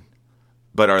invasion,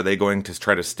 but are they going to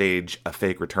try to stage a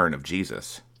fake return of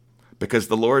Jesus? Because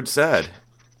the Lord said,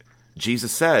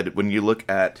 Jesus said, when you look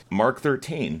at Mark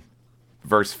 13,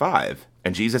 verse 5,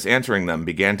 and Jesus answering them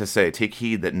began to say, take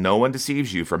heed that no one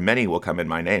deceives you, for many will come in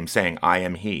my name, saying, I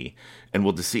am he, and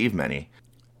will deceive many.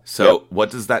 So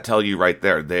what does that tell you right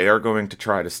there? They are going to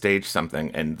try to stage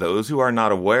something, and those who are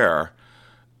not aware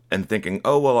and thinking,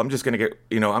 oh, well, I'm just going to get,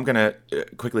 I'm going to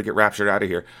quickly get raptured out of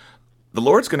here. The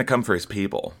Lord's going to come for his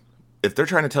people. If they're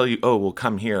trying to tell you, oh, we'll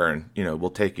come here and,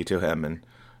 we'll take you to him. And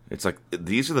it's like,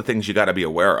 these are the things you got to be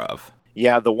aware of.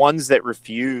 Yeah, the ones that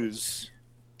refuse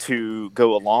to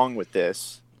go along with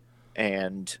this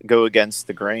and go against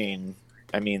the grain,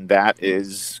 I mean, that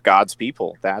is God's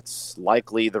people. That's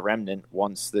likely the remnant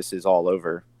once this is all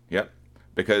over. Yep.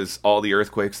 Because all the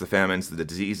earthquakes, the famines, the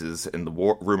diseases, and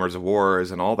the rumors of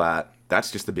wars and all that, that's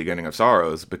just the beginning of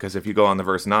sorrows. Because if you go on the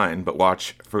verse 9, but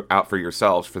watch out for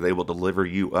yourselves, for they will deliver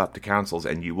you up to councils,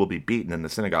 and you will be beaten in the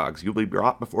synagogues. You will be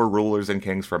brought before rulers and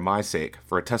kings for my sake,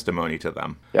 for a testimony to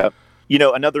them. Yep.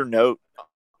 Another note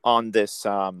on this,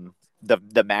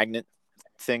 the magnet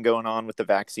thing going on with the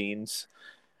vaccines.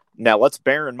 Now, let's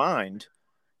bear in mind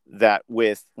that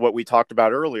with what we talked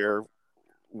about earlier,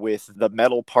 with the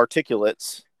metal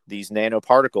particulates, these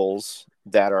nanoparticles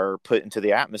that are put into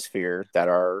the atmosphere that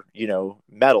are,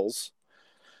 metals,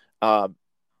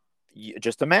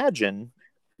 just imagine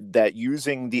that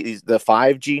using the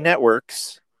 5G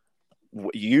networks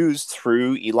used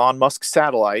through Elon Musk's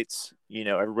satellites,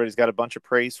 everybody's got a bunch of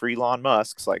praise for Elon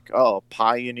Musk's like, oh,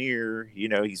 pioneer,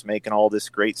 he's making all this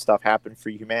great stuff happen for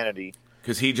humanity.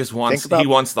 Because he just wants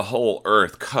the whole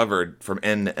earth covered from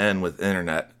end to end with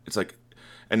internet. It's like,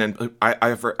 and then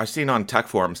I've seen on tech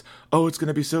forums, oh, it's going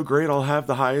to be so great. I'll have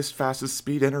the highest, fastest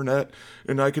speed internet,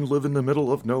 and I can live in the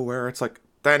middle of nowhere. It's like,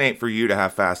 that ain't for you to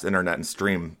have fast internet and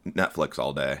stream Netflix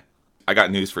all day. I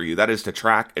got news for you. That is to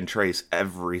track and trace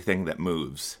everything that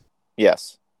moves.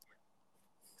 Yes.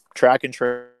 Track and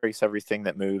trace everything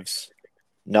that moves.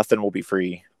 Nothing will be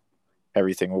free.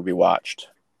 Everything will be watched.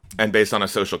 And based on a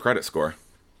social credit score.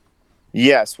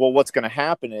 Yes. Well, what's going to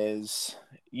happen is,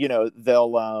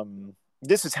 they'll,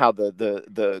 this is how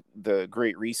the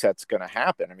Great Reset's going to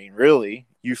happen. I mean, really,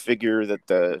 you figure that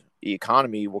the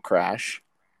economy will crash,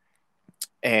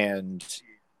 and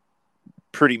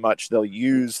pretty much they'll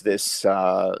use this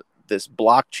this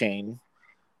blockchain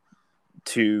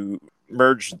to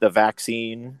merge the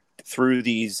vaccine through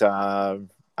these. I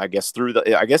guess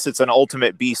it's an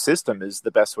ultimate beast system is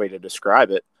the best way to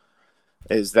describe it.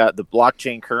 Is that the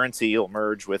blockchain currency will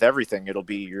merge with everything? It'll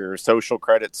be your social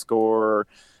credit score,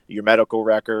 your medical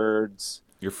records,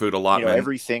 your food allotment,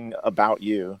 everything about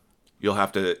you. You'll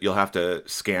have to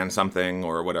scan something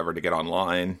or whatever to get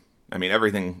online. I mean,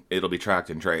 everything, it'll be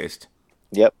tracked and traced.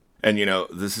 Yep. And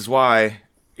this is why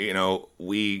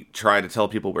we try to tell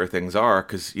people where things are,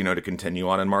 because to continue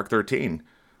on in Mark 13.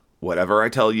 Whatever I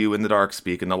tell you in the dark,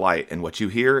 speak in the light, and what you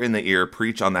hear in the ear,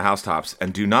 preach on the housetops.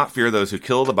 And do not fear those who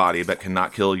kill the body, but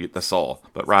cannot kill the soul,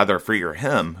 but rather fear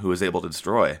him who is able to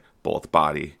destroy both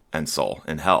body and soul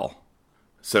in hell.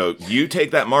 So you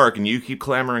take that mark and you keep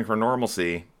clamoring for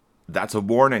normalcy. That's a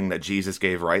warning that Jesus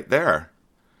gave right there.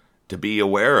 To be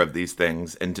aware of these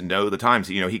things and to know the times.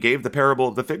 He gave the parable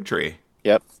of the fig tree.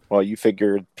 Yep. Well, you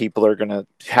figured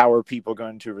how are people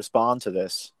going to respond to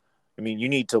this? I mean, you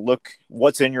need to look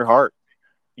what's in your heart.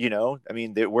 I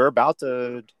mean, we're about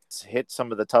to hit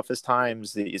some of the toughest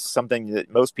times. It's something that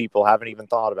most people haven't even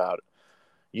thought about.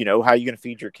 How are you going to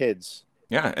feed your kids?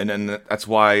 Yeah, and then that's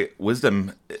why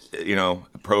wisdom,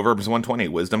 Proverbs 120,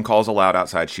 wisdom calls aloud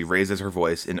outside. She raises her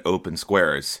voice in open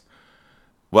squares.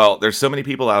 Well, there's so many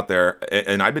people out there,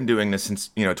 and I've been doing this since,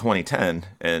 2010,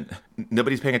 and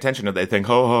nobody's paying attention to it. They think,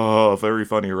 oh, very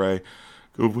funny, Ray.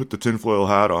 Go put the tinfoil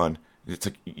hat on. It's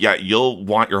like, yeah, you'll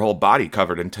want your whole body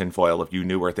covered in tinfoil if you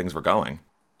knew where things were going.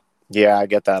 Yeah, I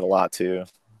get that a lot too.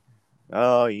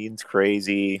 Oh, Ian's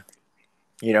crazy.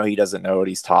 He doesn't know what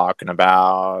he's talking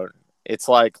about. It's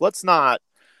like, let's not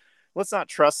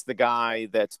trust the guy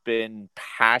that's been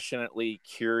passionately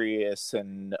curious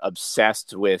and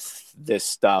obsessed with this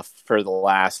stuff for the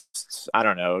last,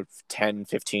 10,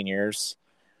 15 years.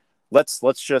 Let's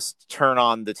just turn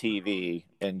on the TV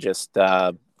and just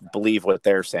believe what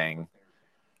they're saying.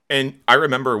 And I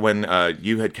remember when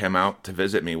you had come out to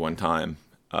visit me one time,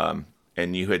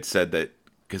 and you had said that,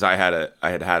 because I had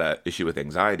a issue with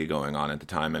anxiety going on at the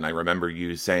time, and I remember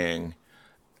you saying,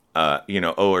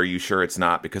 oh, are you sure it's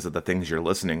not because of the things you're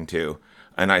listening to?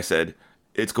 And I said,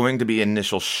 it's going to be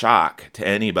initial shock to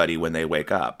anybody when they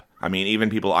wake up. I mean, even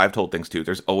people I've told things to,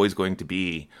 there's always going to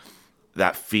be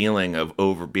that feeling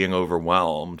of being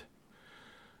overwhelmed.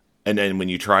 And then when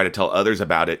you try to tell others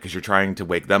about it, because you're trying to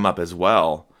wake them up as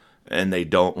well, and they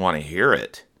don't want to hear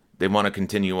it. They want to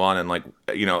continue on, and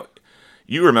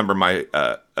you remember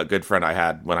a good friend I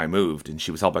had when I moved, and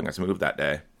she was helping us move that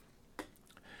day.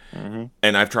 Mm-hmm.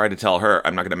 And I've tried to tell her,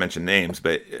 I'm not going to mention names,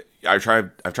 but I've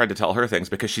tried to tell her things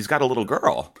because she's got a little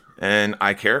girl and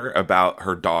I care about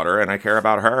her daughter and I care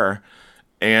about her.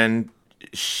 And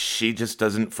she just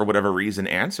doesn't, for whatever reason,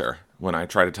 answer when I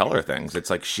try to tell her things. It's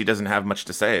like she doesn't have much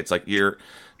to say. It's like you're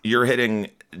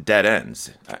hitting dead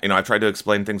ends. I've tried to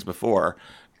explain things before,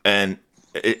 and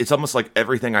it's almost like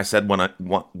everything I said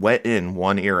went in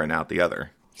one ear and out the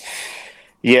other.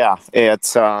 Yeah,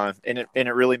 it's and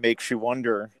it really makes you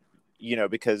wonder,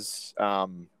 because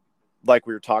like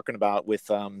we were talking about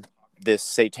with this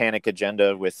satanic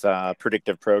agenda with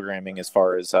predictive programming as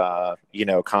far as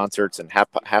concerts and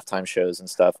halftime shows and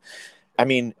stuff. I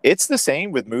mean, it's the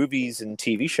same with movies and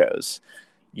TV shows.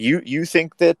 You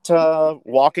think that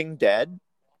Walking Dead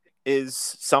is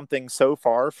something so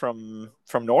far from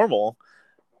normal?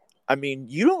 I mean,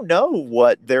 you don't know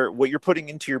what you're putting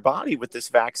into your body with this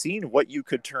vaccine, what you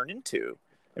could turn into.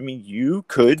 I mean, you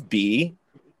could be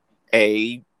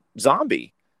a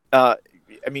zombie. I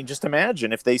mean, just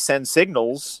imagine if they send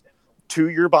signals to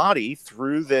your body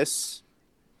through this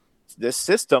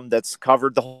system that's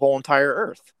covered the whole entire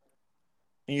Earth.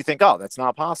 And you think, oh, that's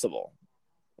not possible.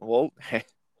 Well,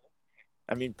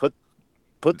 I mean,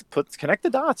 connect the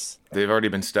dots. They've already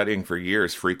been studying for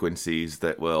years frequencies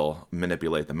that will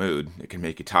manipulate the mood. It can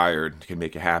make you tired, it can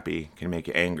make you happy, it can make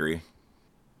you angry.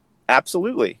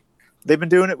 Absolutely. They've been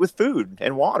doing it with food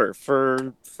and water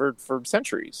for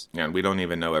centuries. Yeah, and we don't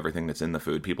even know everything that's in the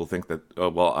food. People think that, oh,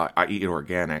 well, I eat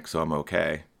organic, so I'm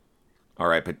okay. All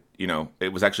right, but,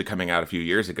 it was actually coming out a few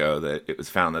years ago that it was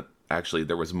found that actually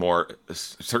there was more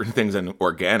certain things in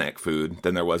organic food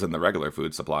than there was in the regular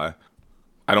food supply.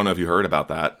 I don't know if you heard about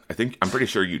that. I'm pretty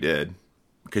sure you did.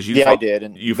 Because I did.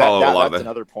 And you follow a lot of that's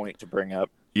another point to bring up.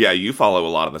 Yeah, you follow a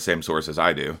lot of the same sources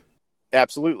I do.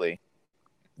 Absolutely.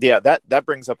 Yeah, that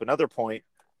brings up another point.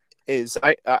 Is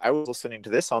I was listening to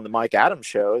this on the Mike Adams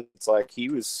show. It's like he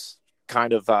was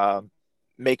kind of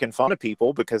making fun of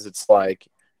people because it's like,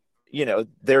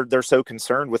 they're so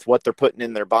concerned with what they're putting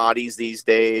in their bodies these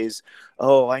days.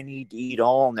 Oh, I need to eat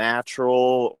all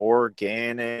natural,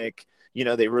 organic.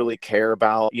 They really care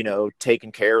about,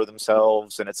 taking care of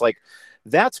themselves. And it's like,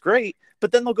 that's great.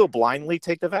 But then they'll go blindly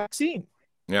take the vaccine.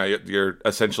 Yeah, you're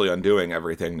essentially undoing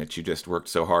everything that you just worked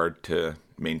so hard to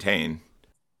maintain.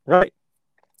 Right.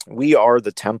 We are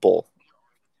the temple.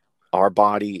 Our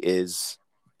body is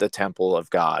the temple of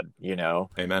God,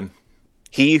 Amen.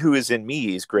 He who is in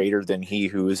me is greater than he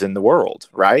who is in the world,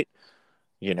 right?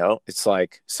 It's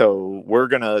like, so we're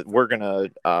gonna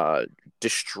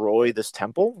destroy this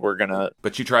temple.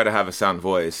 But you try to have a sound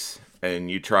voice,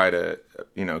 and you try to,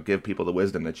 give people the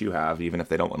wisdom that you have, even if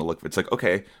they don't want to look. It's like,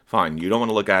 okay, fine, you don't want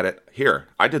to look at it. Here,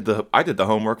 I did the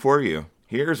homework for you.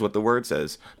 Here's what the word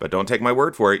says, but don't take my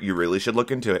word for it. You really should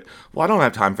look into it. Well, I don't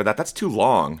have time for that. That's too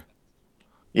long.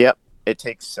 Yep, it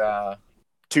takes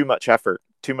too much effort.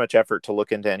 Too much effort to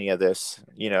look into any of this.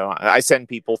 I send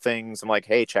people things. I'm like,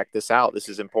 hey, check this out. This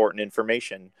is important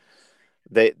information.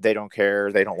 They don't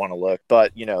care. They don't want to look,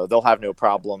 but they'll have no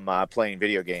problem playing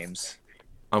video games.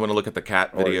 I want to look at the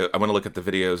cat video. I want to look at the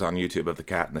videos on YouTube of the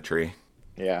cat in the tree.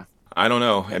 Yeah. I don't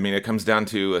know. I mean, it comes down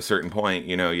to a certain point.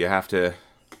 You have to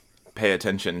pay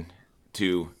attention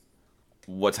to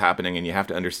what's happening, and you have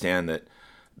to understand that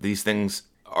these things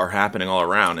are happening all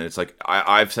around. And it's like,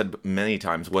 I've said many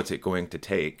times, what's it going to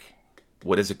take?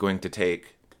 What is it going to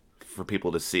take for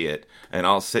people to see it? And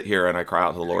I'll sit here and I cry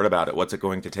out to the Lord about it. What's it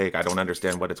going to take? I don't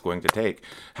understand what it's going to take.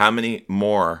 How many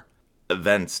more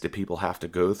events do people have to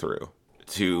go through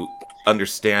to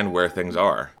understand where things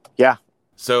are? Yeah.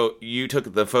 So you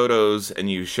took the photos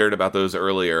and you shared about those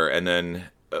earlier. And then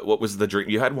what was the dream?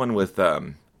 You had one with,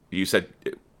 you said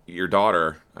your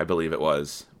daughter, I believe it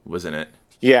was in it.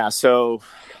 Yeah. So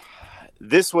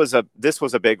this was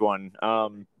a big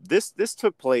one. This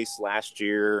took place last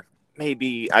year,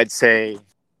 maybe I'd say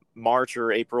March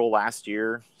or April last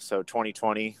year. So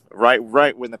 2020,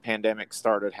 right when the pandemic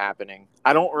started happening.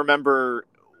 I don't remember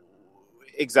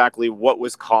exactly what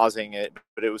was causing it,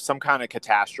 but it was some kind of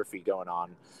catastrophe going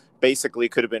on. Basically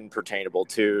could have been pertainable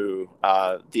to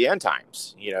the end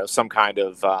times, some kind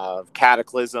of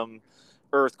cataclysm,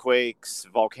 earthquakes,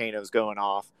 volcanoes going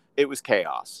off. It was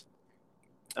chaos.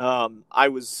 I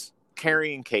was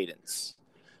carrying Cadence.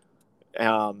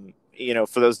 For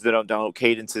those that don't know,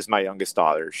 Cadence is my youngest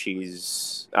daughter.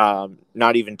 She's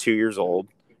not even 2 years old.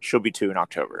 She'll be 2 in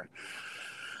October.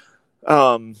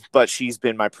 But she's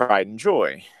been my pride and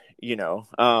joy.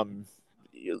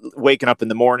 Waking up in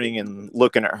the morning and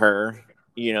looking at her,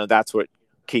 that's what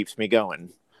keeps me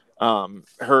going.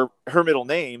 Her middle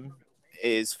name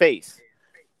is Faith.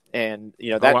 And,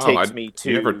 that takes me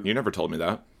to... You never told me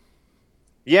that.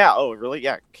 Yeah. Oh, really?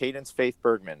 Yeah. Cadence Faith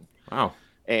Bergman. Wow.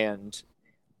 And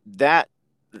that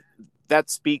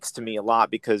speaks to me a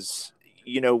lot because,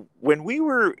 when we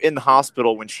were in the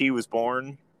hospital when she was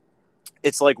born,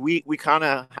 it's like we kind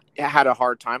of had a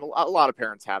hard time. A lot of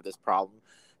parents have this problem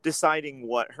deciding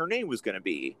what her name was going to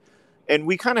be. And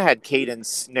we kind of had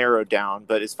Cadence narrowed down,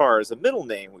 but as far as a middle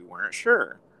name, we weren't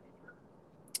sure.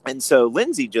 And so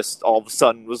Lindsay just all of a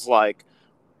sudden was like,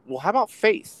 well, how about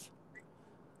Faith?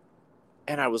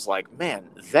 And I was like, man,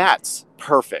 that's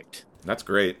perfect. That's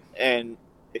great. And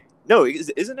no,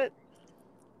 isn't it?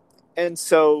 And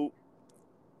so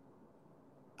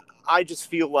I just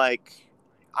feel like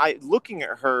looking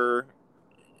at her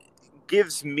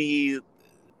gives me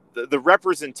the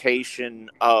representation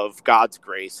of God's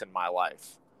grace in my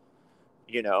life,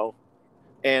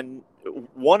 and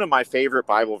one of my favorite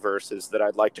Bible verses that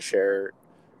I'd like to share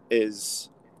is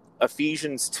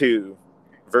Ephesians 2,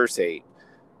 verse 8,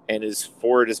 and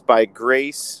for it is by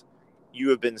grace you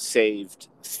have been saved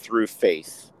through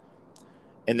faith.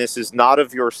 And this is not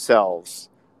of yourselves,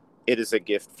 it is a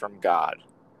gift from God.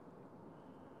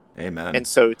 Amen. And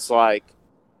so it's like,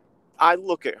 I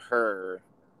look at her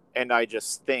and I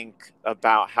just think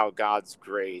about how God's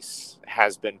grace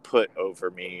has been put over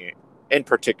me, in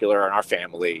particular in our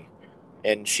family.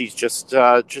 And she's just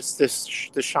this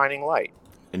shining light.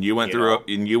 And you went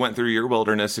through your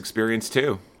wilderness experience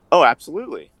too. Oh,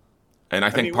 absolutely. And I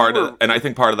think part of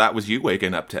that was you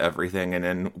waking up to everything and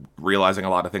then realizing a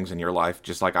lot of things in your life,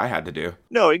 just like I had to do.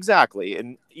 No, exactly.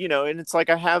 And, and it's like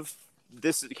I have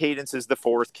this. Cadence is the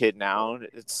fourth kid now.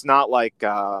 It's not like,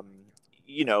 I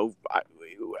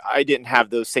didn't have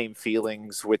those same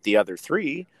feelings with the other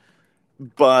three,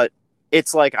 but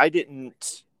it's like I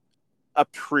didn't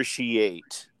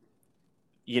appreciate,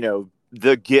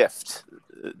 the gift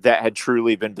that had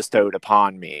truly been bestowed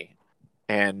upon me.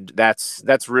 And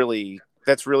that's really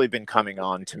been coming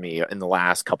on to me in the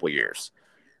last couple of years.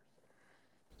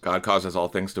 God causes all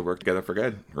things to work together for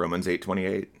good. Romans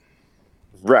 8:28.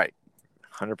 Right.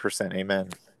 100%. Amen.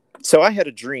 So I had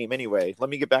a dream anyway. Let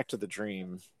me get back to the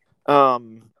dream.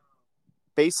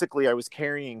 Basically I was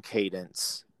carrying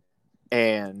Cadence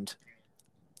and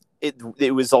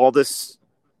it was all this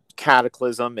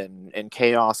cataclysm and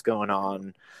chaos going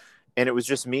on. And it was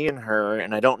just me and her,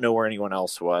 and I don't know where anyone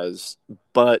else was.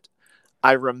 But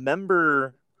I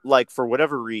remember, like, for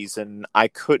whatever reason, I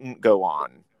couldn't go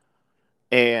on.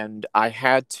 And I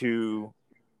had to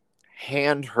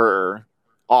hand her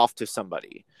off to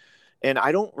somebody. And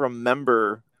I don't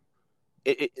remember,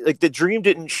 like, the dream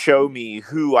didn't show me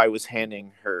who I was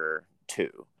handing her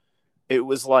to. It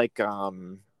was like,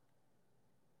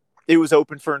 it was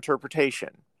open for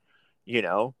interpretation,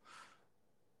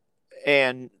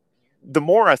 And the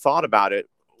more I thought about it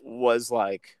was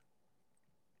like,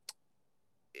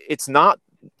 it's not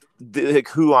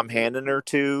who I'm handing her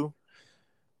to,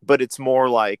 but it's more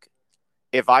like,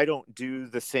 if I don't do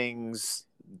the things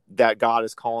that God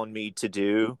is calling me to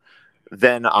do,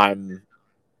 then I'm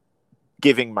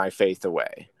giving my faith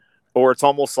away. Or it's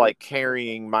almost like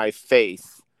carrying my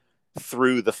faith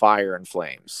through the fire and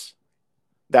flames.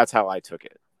 That's how I took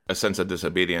it. A sense of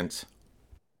disobedience.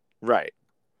 Right.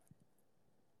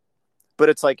 But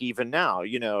it's like, even now,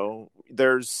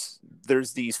 there's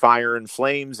these fire and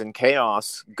flames and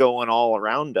chaos going all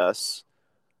around us,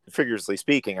 figuratively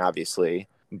speaking, obviously,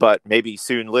 but maybe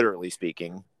soon literally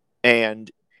speaking. And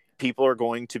people are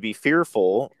going to be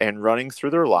fearful and running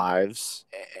through their lives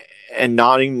and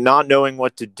not knowing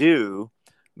what to do,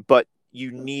 but you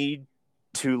need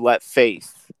to let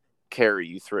faith carry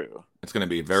you through. It's going to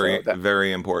be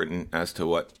very important as to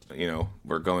what,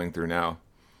 we're going through now.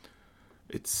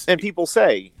 And people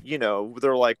say,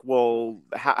 they're like, well,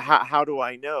 how do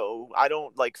I know? I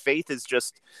don't, like, faith is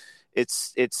just,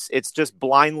 it's just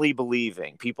blindly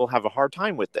believing. People have a hard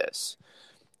time with this,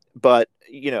 but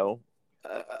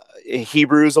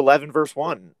Hebrews 11 verse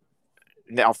 1.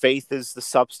 Now faith is the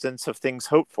substance of things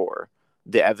hoped for,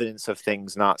 the evidence of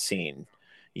things not seen.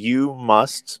 You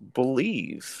must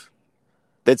believe.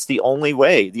 That's the only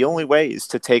way. The only way is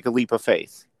to take a leap of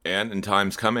faith. And in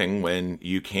times coming when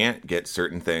you can't get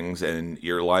certain things and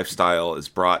your lifestyle is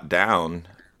brought down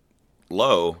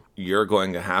low, you're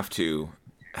going to have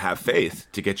faith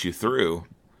to get you through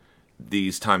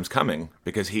these times coming,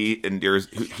 because he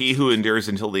who endures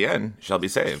until the end shall be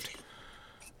saved.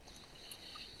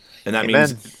 And that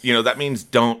Amen. means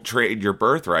don't trade your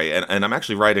birthright. And I'm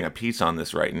actually writing a piece on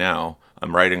this right now.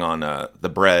 I'm writing on the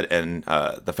bread and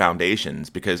the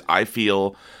foundations, because I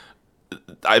feel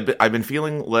I've been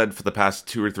feeling led for the past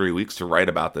 2 or 3 weeks to write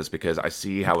about this because I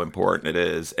see how important it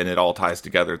is, and it all ties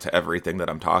together to everything that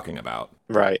I'm talking about.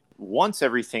 Right. Once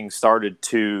everything started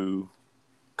to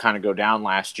kind of go down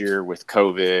last year with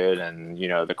COVID and,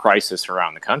 the crisis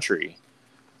around the country,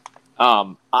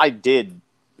 I did,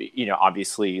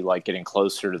 obviously, like, getting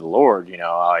closer to the Lord,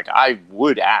 like, I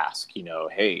would ask,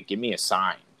 hey, give me a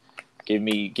sign, give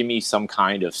me some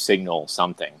kind of signal,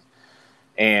 something.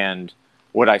 And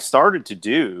what I started to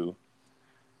do,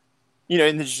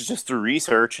 and this is just through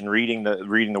research and reading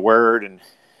the word, and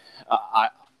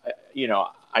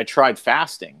I tried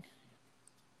fasting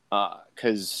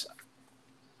because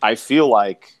I feel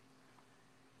like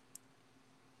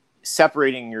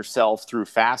separating yourself through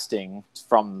fasting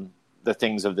from the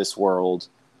things of this world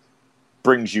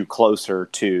brings you closer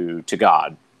to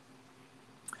God.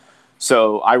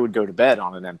 So I would go to bed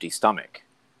on an empty stomach.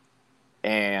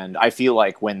 And I feel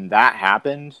like when that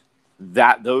happened,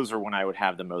 those are when I would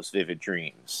have the most vivid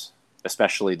dreams,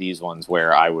 especially these ones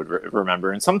where I would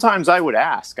remember. And sometimes I would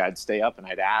ask. I'd stay up and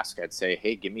I'd ask. I'd say,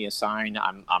 "Hey, give me a sign.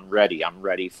 I'm ready. I'm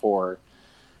ready for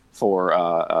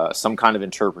some kind of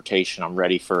interpretation. I'm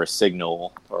ready for a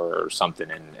signal or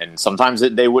something." And sometimes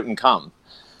they wouldn't come.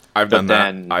 I've done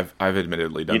that. I've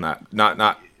admittedly done that.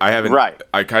 Not. I haven't. Right.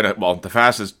 I kind of. Well, the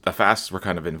fasts were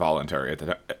kind of involuntary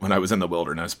when I was in the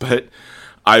wilderness, but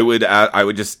I would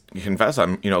just confess,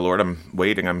 Lord, I'm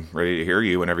waiting. I'm ready to hear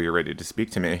you whenever you're ready to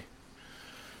speak to me.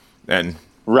 And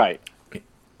right.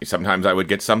 Sometimes I would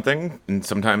get something, and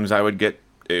sometimes it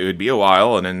would be a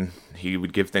while, and then he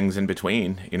would give things in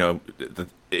between.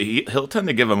 He'll tend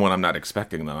to give them when I'm not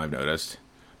expecting them, I've noticed.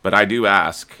 But I do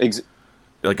ask.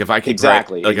 Like if I keep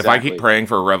if I keep praying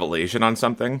for a revelation on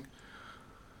something,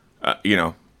 I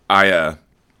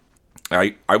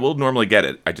will normally get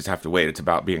it. I just have to wait. It's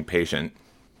about being patient.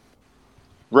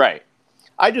 Right.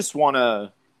 I just want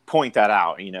to point that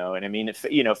out, and I mean,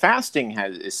 fasting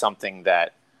is something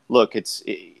that, look, it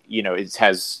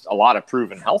has a lot of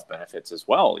proven health benefits as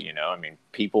well. I mean,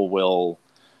 people will,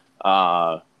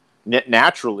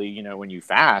 naturally, when you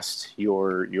fast,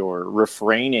 you're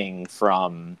refraining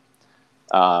from,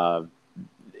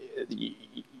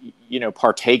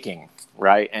 partaking,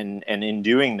 right? And in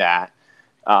doing that,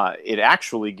 it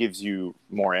actually gives you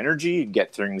more energy, you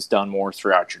get things done more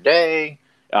throughout your day,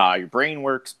 your brain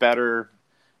works better.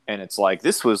 And it's like,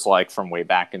 this was like from way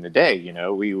back in the day,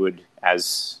 we would,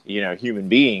 as, human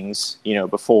beings,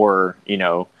 before,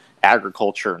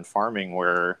 agriculture and farming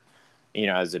were,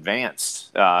 as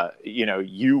advanced,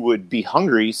 you would be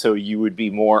hungry. So you would be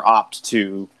more apt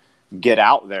to get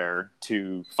out there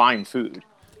to find food.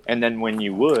 And then when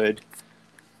you would,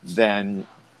 then,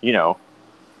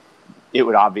 it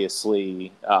would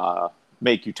obviously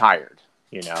make you tired,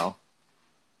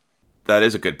 That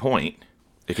is a good point.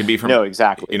 It can be from... No,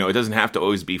 exactly. It doesn't have to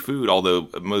always be food, although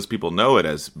most people know it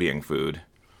as being food.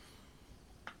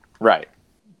 Right.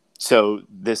 So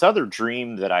this other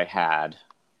dream that I had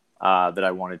that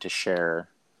I wanted to share,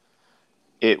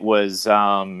 it was...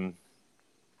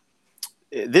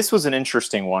 this was an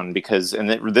interesting one because... And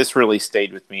this really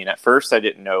stayed with me. And at first I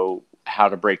didn't know how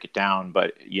to break it down,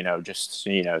 but, just,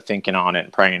 thinking on it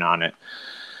and praying on it,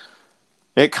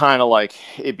 it kind of like,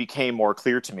 it became more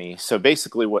clear to me. So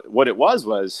basically what it was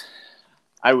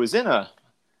I was in a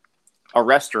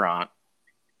restaurant,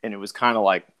 and it was kind of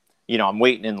like, I'm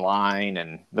waiting in line,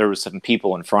 and there was some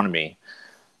people in front of me,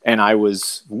 and I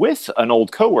was with an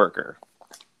old coworker,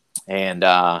 and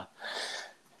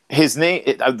his name,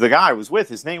 the guy I was with,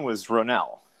 his name was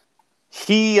Ronell.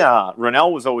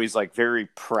 Ronell was always like very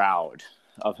proud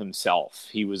of himself.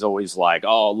 He was always like,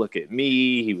 "Oh, look at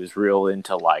me." He was real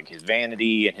into like his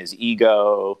vanity and his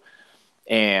ego,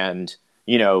 and,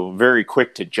 very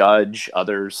quick to judge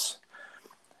others.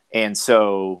 And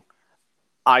so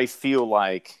I feel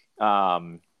like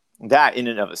that in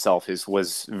and of itself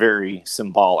was very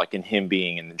symbolic in him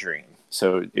being in the dream.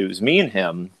 So it was me and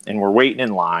him, and we're waiting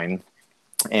in line,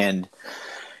 and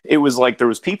it was like there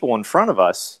was people in front of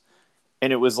us,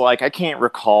 and it was like, I can't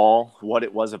recall what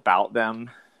it was about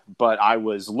them, but I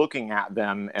was looking at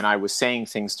them and I was saying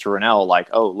things to Ronell like,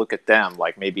 "Oh, look at them."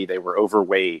 Like maybe they were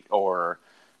overweight, or,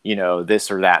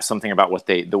 this or that, something about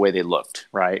the way they looked.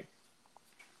 Right.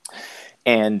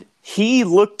 And he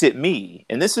looked at me,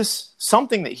 and this is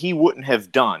something that he wouldn't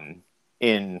have done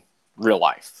in real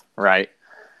life. Right.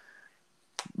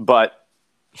 But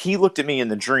he looked at me in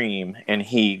the dream, and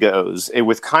he goes, it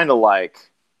was kind of like,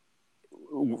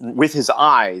 with his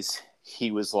eyes,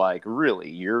 he was like, "Really,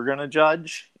 you're going to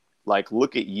judge? Like,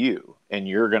 look at you, and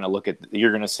you're going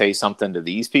to say something to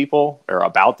these people or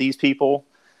about these people?"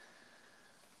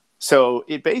 So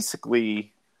it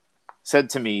basically said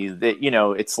to me that,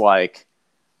 it's like,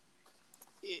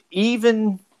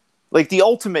 even like the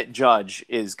ultimate judge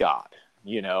is God,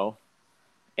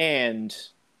 and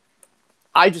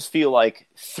I just feel like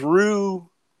through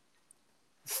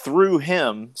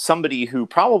him, somebody who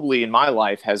probably in my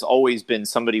life has always been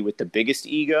somebody with the biggest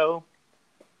ego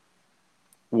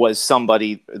was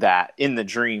somebody that in the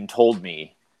dream told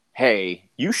me, hey,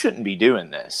 you shouldn't be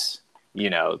doing this.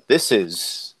 This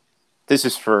is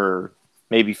for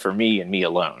maybe for me and me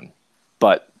alone.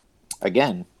 But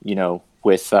again,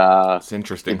 with it's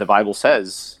interesting. the Bible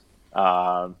says,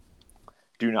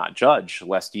 do not judge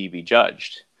lest ye be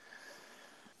judged.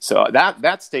 So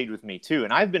that stayed with me too.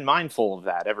 And I've been mindful of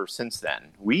that ever since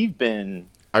then.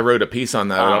 I wrote a piece on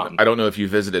that. I don't know if you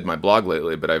visited my blog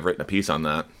lately, but I've written a piece on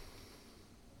that.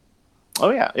 Oh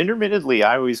yeah. Intermittently,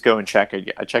 I always go and check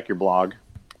it. I check your blog.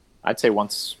 I'd say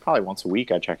probably once a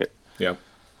week I check it. Yeah.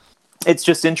 It's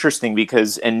just interesting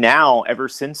because, and now ever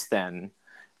since then,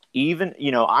 even,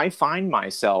 I find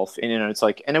myself and it's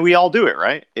like, and we all do it,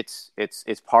 right? It's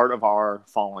part of our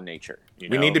fallen nature.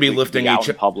 We need to be lifting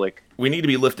public. We need to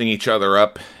be lifting each other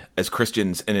up as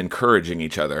Christians and encouraging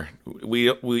each other. We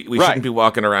Right. shouldn't be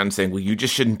walking around saying, well, you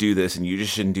just shouldn't do this and you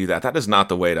just shouldn't do that. That is not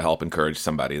the way to help encourage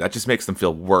somebody. That just makes them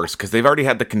feel worse because they've already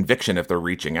had the conviction if they're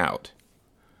reaching out.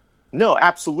 No,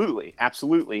 absolutely.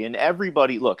 Absolutely. And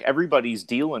everybody's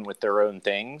dealing with their own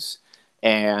things,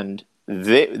 and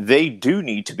they do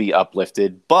need to be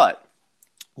uplifted, but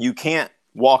you can't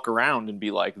walk around and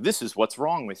be like, this is what's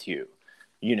wrong with you.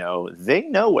 They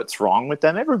know what's wrong with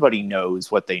them. Everybody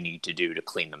knows what they need to do to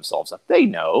clean themselves up. They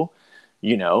know,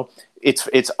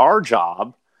 it's our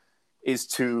job is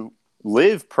to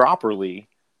live properly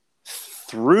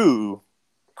through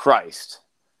Christ.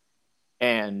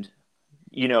 And,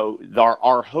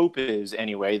 our hope is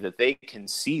anyway, that they can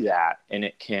see that and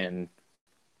it can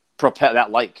that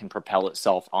light can propel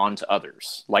itself onto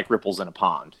others like ripples in a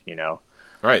pond,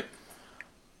 Right.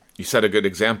 You set a good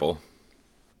example.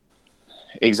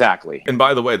 Exactly. And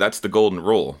by the way, that's the golden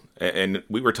rule. And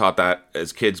we were taught that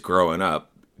as kids growing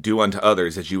up. Do unto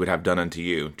others as you would have done unto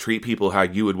you. Treat people how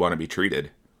you would want to be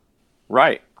treated.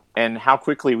 Right. And how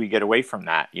quickly we get away from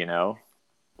that,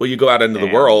 Well, you go out into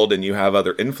the world and you have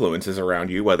other influences around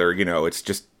you, whether, it's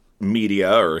just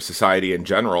media or society in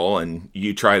general, and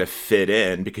you try to fit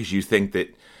in because you think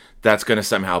that that's going to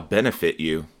somehow benefit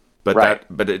you. But right.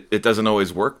 It doesn't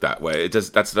always work that way.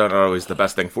 That's not always the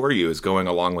best thing for you, is going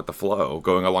along with the flow,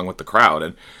 going along with the crowd.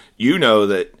 And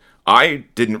that I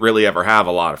didn't really ever have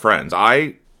a lot of friends.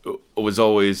 I was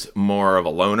always more of a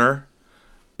loner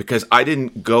because I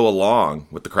didn't go along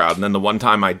with the crowd. And then the one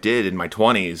time I did in my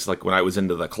 20s, like when I was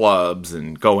into the clubs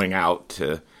and going out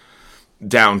to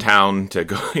downtown to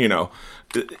go,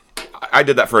 I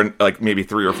did that for like maybe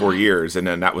 3 or 4 years. And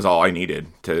then that was all I needed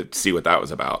to see what that was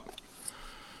about.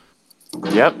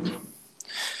 Yep.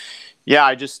 Yeah,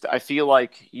 I feel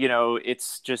like,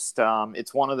 it's just,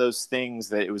 it's one of those things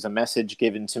that it was a message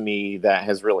given to me that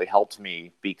has really helped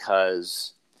me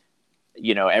because,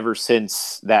 ever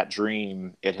since that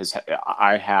dream,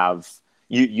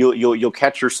 you'll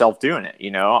catch yourself doing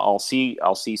it. I'll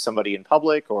see somebody in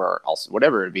public or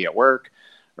whatever, it'd be at work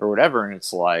or whatever. And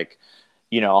it's like,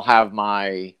 I'll have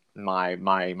my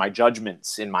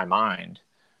judgments in my mind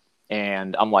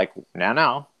and I'm like,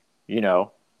 now,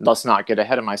 let's not get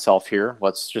ahead of myself here.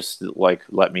 Let's just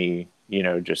let me,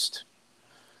 just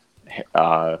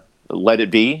let it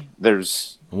be.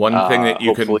 There's one thing that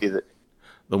you can,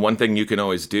 the one thing you can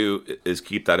always do is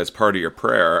keep that as part of your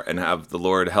prayer and have the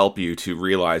Lord help you to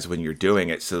realize when you're doing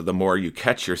it. So the more you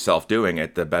catch yourself doing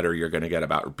it, the better you're going to get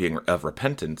about being of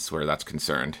repentance where that's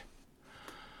concerned.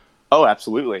 Oh,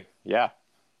 absolutely. Yeah.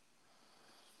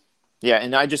 Yeah.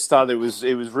 And I just thought it was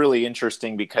really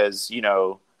interesting because,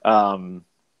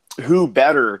 who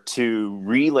better to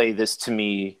relay this to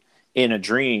me in a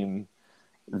dream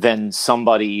than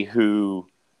somebody who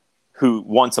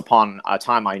once upon a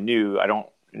time I knew. I don't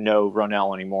know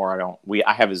Ronell anymore.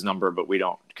 I have his number, but we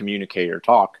don't communicate or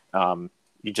talk.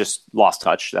 You just lost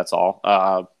touch. That's all.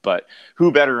 But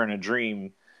who better in a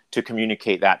dream to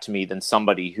communicate that to me than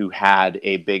somebody who had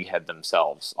a big head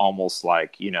themselves, almost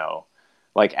like,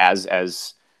 like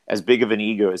as big of an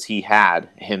ego as he had,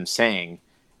 him saying,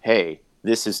 hey,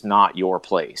 this is not your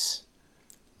place.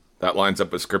 That lines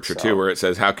up with scripture too, where it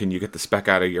says, how can you get the speck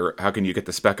out of your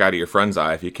friend's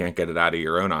eye if you can't get it out of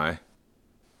your own eye?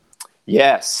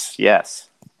 Yes.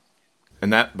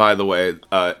 And that, by the way,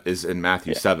 is in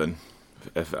Matthew 7,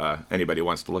 if anybody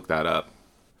wants to look that up.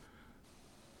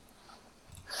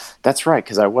 That's right,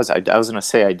 because I was going to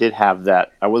say I did have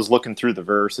that. I was looking through the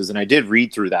verses, and I did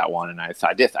read through that one, and I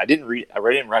didn't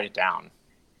write it down.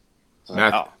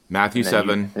 Oh. Matthew And then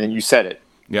 7. and then you said it.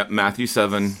 Yeah, Matthew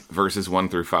 7, verses 1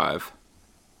 through 5.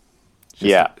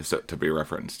 Yeah. To be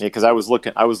referenced. Yeah, because I was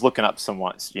looking up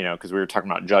somewhat, because we were talking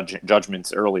about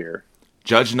judgments earlier.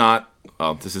 Judge not.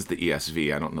 Oh, this is the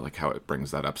ESV. I don't know how it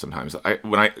brings that up sometimes.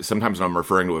 Sometimes when I'm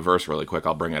referring to a verse really quick,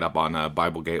 I'll bring it up on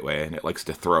Bible Gateway, and it likes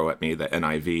to throw at me the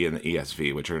NIV and the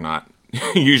ESV, which are not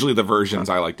usually the versions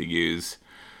I like to use.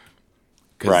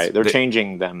 Right, they're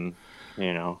changing them.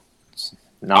 It's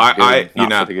not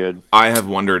for the good. I have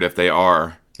wondered if they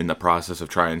are in the process of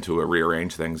trying to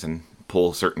rearrange things and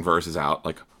pull certain verses out.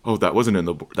 Like, oh, that wasn't in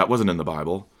the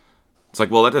Bible. It's like,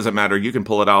 well, that doesn't matter. You can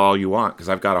pull it out all you want because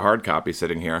I've got a hard copy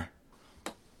sitting here.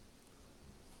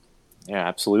 Yeah,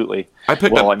 absolutely. I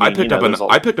picked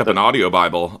up an audio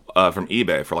Bible from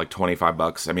eBay for like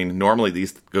 $25. I mean, normally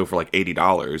these go for like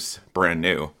 $80, brand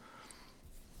new.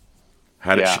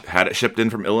 Had it shipped in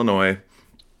from Illinois,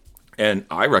 and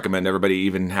I recommend everybody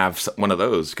even have one of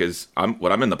those because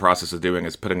what I'm in the process of doing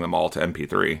is putting them all to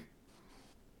MP3.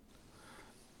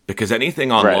 Because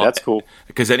anything online, right, that's cool.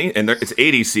 Because it's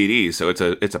 80 CDs, so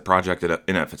it's a project in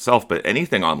and of itself. But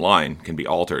anything online can be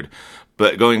altered.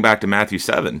 But going back to Matthew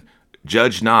 7,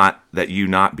 judge not that you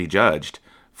not be judged.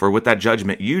 For with that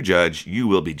judgment you judge, you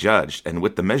will be judged, and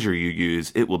with the measure you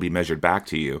use, it will be measured back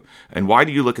to you. And why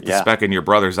do you look at the speck in your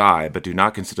brother's eye, but do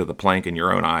not consider the plank in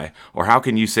your own eye? Or how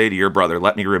can you say to your brother,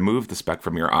 let me remove the speck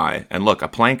from your eye? And look, a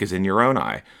plank is in your own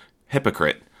eye.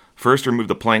 Hypocrite. First remove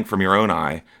the plank from your own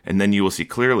eye, and then you will see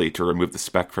clearly to remove the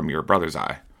speck from your brother's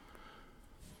eye.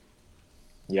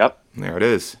 Yep. There it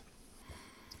is.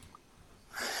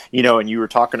 And you were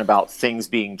talking about things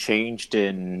being changed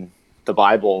in the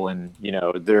Bible, and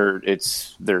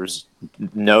there's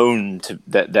known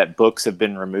that books have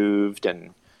been removed,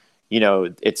 and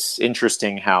it's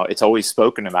interesting how it's always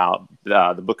spoken about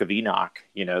the Book of Enoch.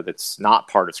 That's not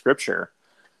part of Scripture,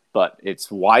 but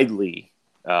it's widely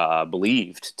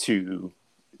believed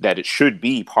that it should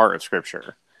be part of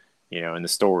Scripture. In the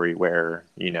story where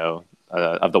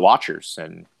of the Watchers,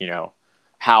 and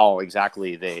how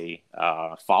exactly they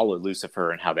followed Lucifer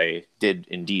and how they did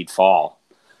indeed fall,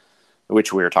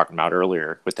 which we were talking about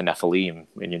earlier with the Nephilim,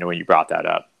 and when you brought that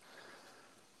up.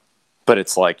 But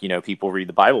it's like, people read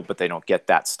the Bible, but they don't get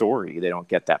that story. They don't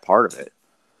get that part of it,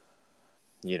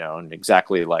 and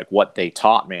exactly like what they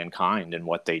taught mankind and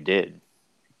what they did.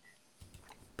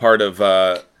 Part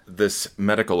of this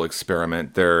medical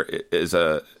experiment, there is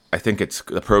I think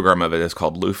the program of it is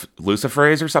called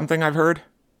Luciferase or something, I've heard.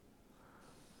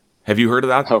 Have you heard of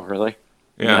that? Oh, really?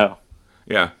 Yeah. No.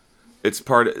 Yeah. It's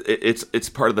part of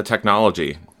the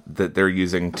technology that they're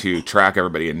using to track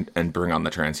everybody and bring on the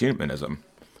transhumanism.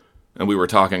 And we were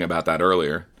talking about that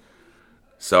earlier.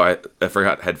 So I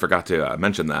had forgot to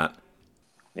mention that.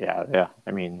 Yeah.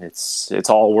 I mean, it's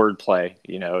all wordplay.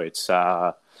 It's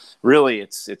really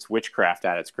it's witchcraft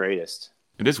at its greatest.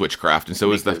 It is witchcraft, and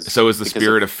so is the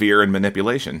spirit of fear and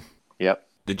manipulation. Yep.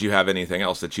 Did you have anything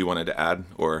else that you wanted to add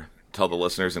or tell the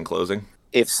listeners in closing?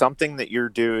 If something that you're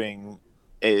doing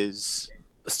is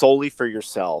solely for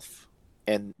yourself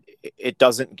and it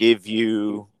doesn't give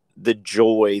you the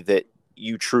joy that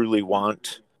you truly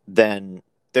want, then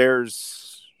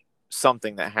there's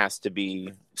something that has to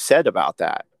be said about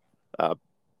that.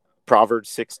 Proverbs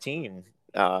 16,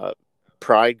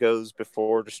 pride goes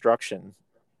before destruction,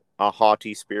 a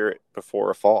haughty spirit before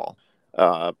a fall.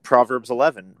 Proverbs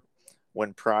 11,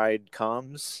 when pride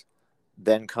comes,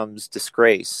 then comes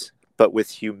disgrace, but with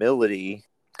humility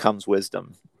comes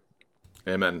wisdom.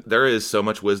 Amen. There is so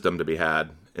much wisdom to be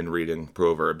had in reading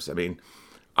Proverbs. I mean,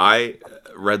 I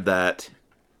read that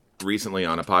recently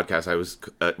on a podcast. It was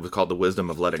called The Wisdom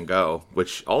of Letting Go,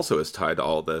 which also is tied to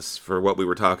all this for what we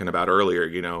were talking about earlier,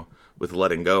 with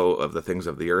letting go of the things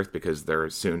of the earth because they're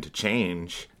soon to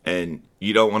change, and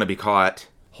you don't want to be caught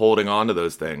holding on to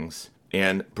those things.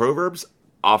 And Proverbs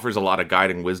offers a lot of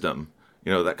guiding wisdom,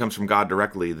 that comes from God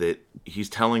directly, that he's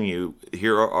telling you,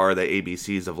 here are the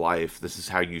ABCs of life. This is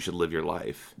how you should live your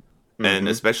life. Mm-hmm. And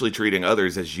especially treating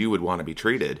others as you would want to be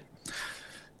treated.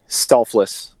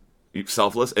 Selfless.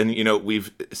 And,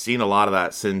 we've seen a lot of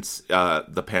that since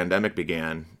the pandemic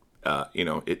began. A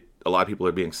lot of people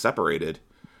are being separated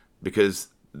because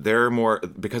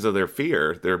because of their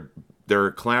fear,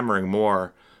 they're clamoring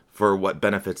more for what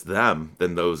benefits them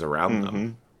than those around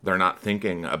them. They're not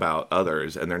thinking about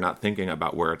others, and they're not thinking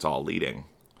about where it's all leading.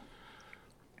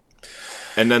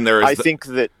 And then there's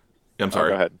I'm sorry.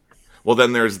 Go ahead. Well,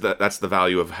 then that's the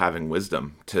value of having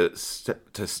wisdom, to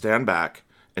stand back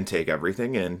and take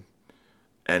everything in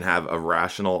and have a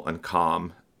rational and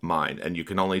calm mind. And you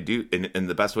can only and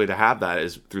the best way to have that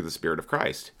is through the Spirit of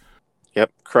Christ.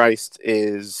 Yep. Christ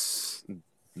is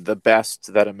the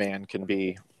best that a man can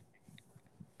be,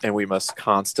 and we must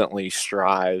constantly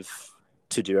strive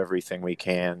to do everything we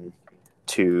can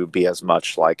to be as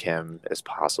much like him as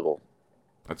possible.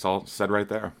 That's all said right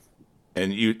there.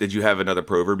 And did you have another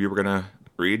proverb you were going to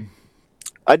read?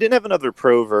 I didn't have another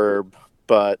proverb,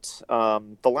 but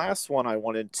the last one I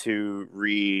wanted to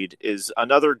read is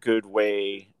another good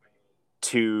way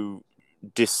to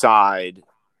decide,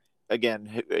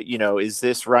 again, is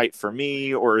this right for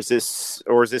me, or is this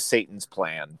Satan's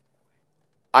plan?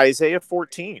 Isaiah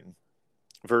 14,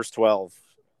 verse 12.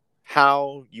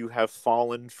 How you have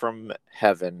fallen from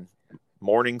heaven,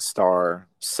 morning star,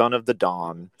 son of the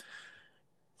dawn.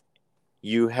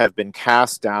 You have been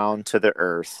cast down to the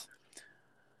earth.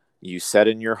 You said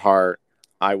in your heart,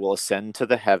 I will ascend to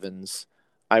the heavens.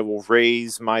 I will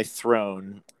raise my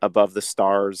throne above the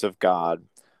stars of God.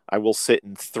 I will sit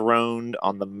enthroned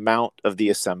on the mount of the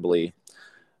assembly.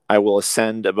 I will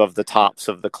ascend above the tops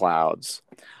of the clouds.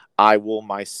 I will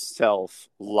myself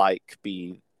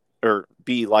be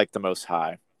like the Most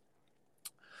High.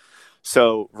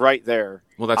 So right there,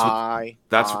 well, that's I.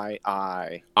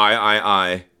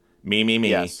 Me.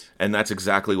 Yes. And that's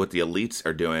exactly what the elites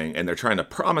are doing. And they're trying to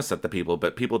promise that to people,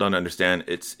 but people don't understand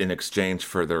it's in exchange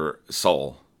for their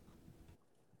soul.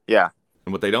 Yeah.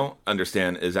 And what they don't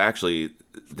understand is actually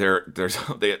they want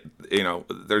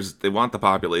the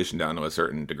population down to a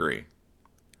certain degree,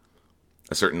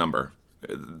 a certain number.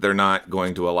 They're not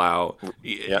going to allow,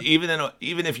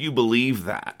 even if you believe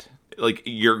that, like,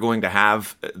 you're going to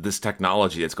have this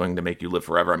technology that's going to make you live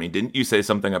forever. I mean, didn't you say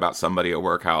something about somebody at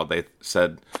work, how they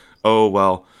said, oh,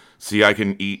 well, see, I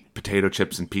can eat potato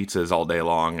chips and pizzas all day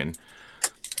long. And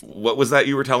what was that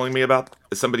you were telling me about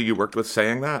somebody you worked with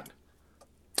saying that?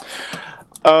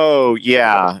 Oh,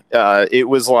 yeah. It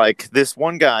was like, this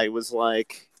one guy was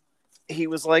like, he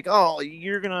was like, oh,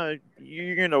 you're gonna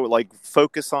like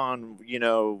focus on,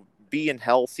 being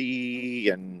healthy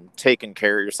and taking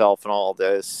care of yourself and all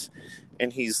this.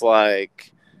 And he's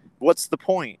like, what's the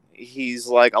point? He's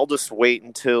like, I'll just wait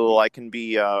until I can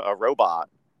be a robot,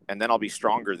 and then I'll be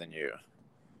stronger than you.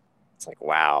 It's like,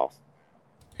 wow.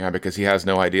 Yeah, because he has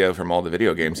no idea from all the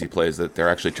video games he plays that they're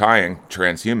actually trying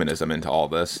transhumanism into all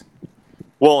this.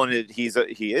 Well, and he's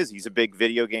a big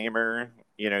video gamer.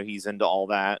 He's into all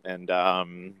that,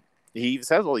 and he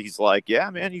says, well, he's like, yeah,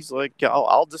 man. He's like,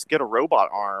 I'll just get a robot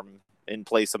arm in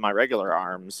place of my regular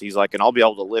arms. He's like, and I'll be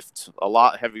able to lift a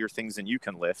lot heavier things than you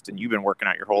can lift, and you've been working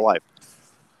out your whole life.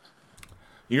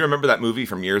 You remember that movie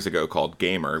from years ago called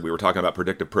Gamer? We were talking about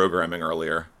predictive programming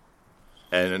earlier.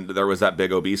 And there was that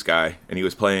big obese guy, and he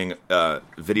was playing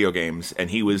video games, and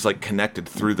he was like connected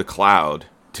through the cloud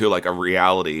to like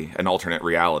an alternate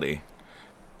reality,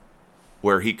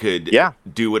 where he could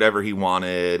do whatever he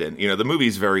wanted. And, the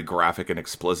movie's very graphic and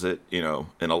explicit, and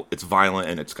it's violent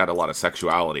and it's got a lot of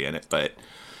sexuality in it, but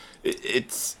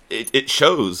it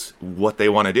shows what they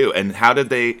want to do. And how did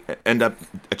they end up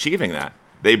achieving that?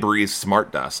 They breathe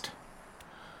smart dust.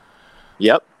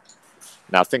 Yep.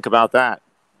 Now think about that.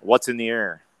 What's in the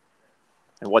air?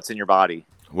 And what's in your body?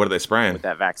 What are they spraying? With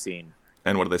that vaccine.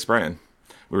 And what are they spraying?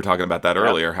 We were talking about that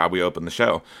earlier, how we opened the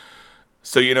show.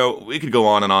 So, we could go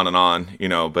on and on and on,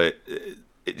 but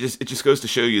it just goes to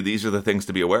show you these are the things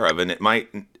to be aware of. And it might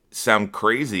sound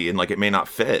crazy and like it may not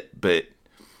fit, but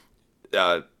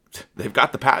they've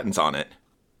got the patents on it.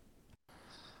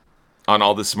 On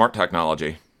all this smart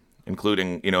technology,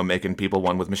 including, making people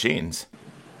one with machines.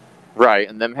 Right,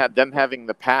 and them having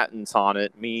the patents on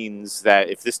it means that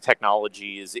if this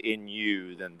technology is in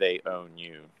you, then they own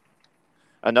you.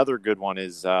 Another good one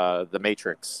is The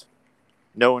Matrix.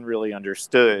 No one really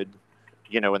understood,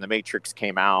 when The Matrix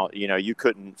came out, you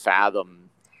couldn't fathom,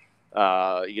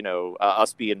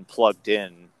 us being plugged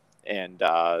in. And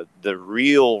the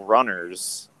real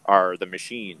runners are the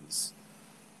machines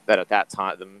that at that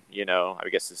time, I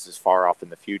guess this is far off in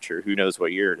the future. Who knows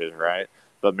what year it is, right?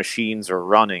 But machines are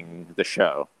running the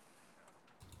show.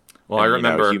 Well, and, I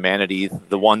remember humanity,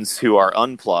 the ones who are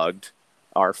unplugged,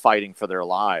 are fighting for their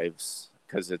lives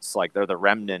because it's like they're the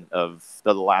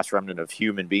last remnant of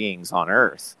human beings on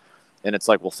Earth. And it's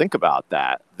like, well, think about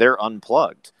that. They're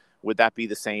unplugged. Would that be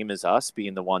the same as us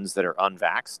being the ones that are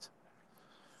unvaxxed?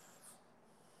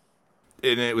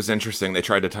 And it was interesting. They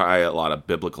tried to tie a lot of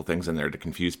biblical things in there to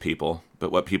confuse people.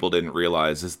 But what people didn't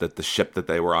realize is that the ship that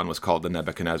they were on was called the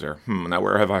Nebuchadnezzar. Now,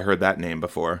 where have I heard that name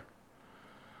before?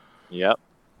 Yep.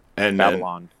 And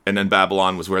Babylon. Then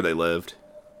Babylon was where they lived.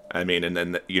 I mean, and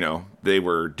then, they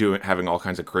were having all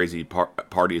kinds of crazy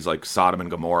parties like Sodom and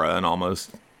Gomorrah and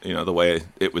almost, the way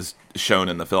it was shown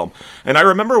in the film. And I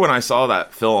remember when I saw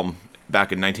that film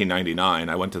back in 1999,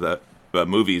 I went to the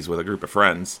movies with a group of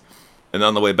friends. And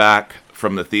on the way back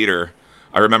from the theater,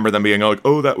 I remember them being like,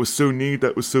 "Oh, that was so neat.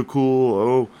 That was so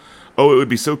cool. Oh, it would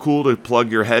be so cool to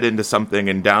plug your head into something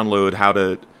and download how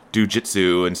to do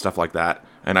jitsu and stuff like that."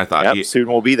 And I thought, Yep, soon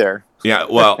we'll be there. yeah,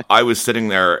 well, I was sitting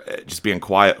there just being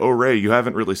quiet. "Oh, Ray, you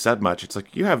haven't really said much." It's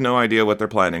like, you have no idea what they're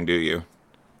planning, do you?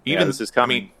 Yeah, this is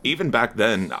coming. I mean, even back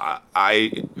then,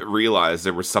 I realized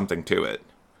there was something to it.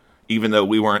 Even though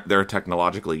we weren't there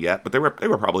technologically yet, but they were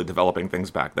probably developing things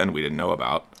back then we didn't know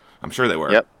about. I'm sure they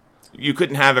were. Yep. You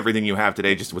couldn't have everything you have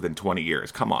today just within 20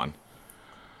 years. Come on.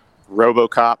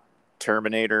 RoboCop,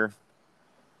 Terminator.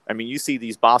 I mean, you see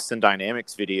these Boston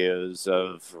Dynamics videos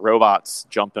of robots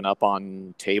jumping up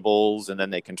on tables, and then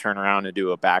they can turn around and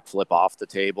do a backflip off the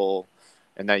table.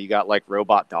 And now you got like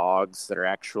robot dogs that are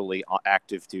actually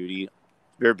active duty.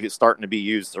 They're starting to be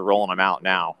used. They're rolling them out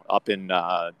now up in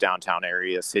downtown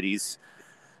area cities.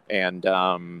 And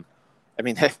I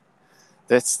mean,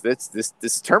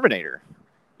 this Terminator,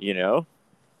 you know.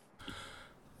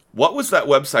 What was that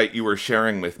website you were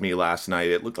sharing with me last night?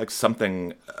 It looked like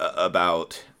something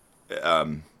about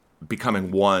becoming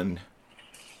one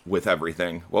with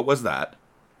everything. What was that?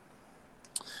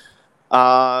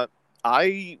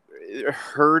 I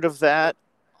heard of that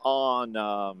on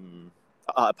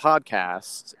a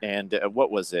podcast, and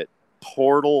what was it?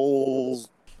 Portals.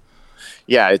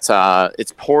 Yeah, it's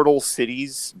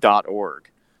portalcities.org.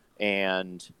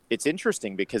 And it's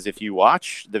interesting because if you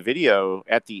watch the video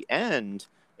at the end,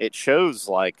 it shows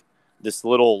like this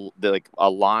little like a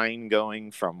line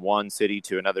going from one city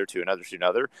to another to another to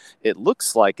another. It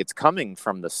looks like it's coming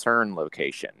from the CERN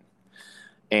location.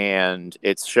 And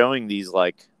it's showing these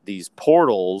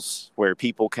portals where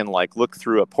people can like look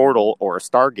through a portal or a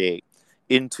Stargate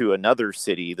into another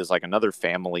city. There's like another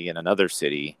family in another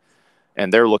city,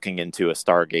 and they're looking into a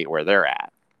Stargate where they're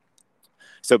at.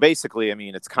 So basically, I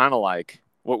mean, it's kind of like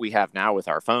what we have now with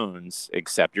our phones,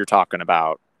 except you're talking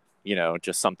about, you know,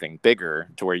 just something bigger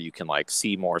to where you can like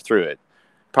see more through it.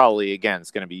 Probably, again,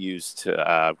 it's going to be used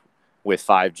with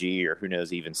 5G or who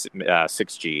knows, even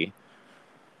 6G.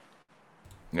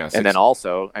 Yeah, and then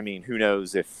also, I mean, who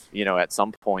knows if, you know, at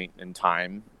some point in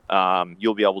time,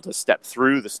 you'll be able to step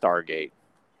through the Stargate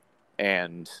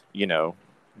and, you know,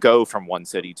 go from one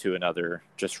city to another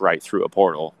just right through a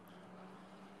portal.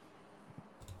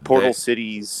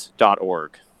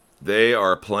 Portalcities.org. They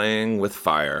are playing with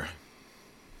fire.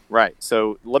 Right.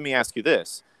 So let me ask you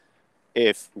this.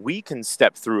 If we can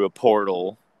step through a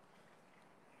portal,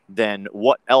 then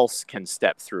what else can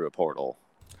step through a portal?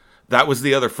 That was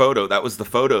the other photo. That was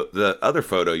the other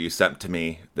photo you sent to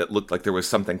me that looked like there was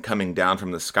something coming down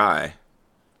from the sky.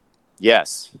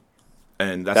 Yes.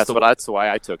 And that's why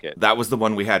I took it. That was the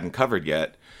one we hadn't covered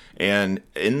yet. And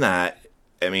in that,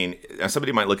 I mean,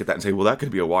 somebody might look at that and say, well, that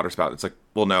could be a water spout. It's like,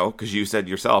 well, no, because you said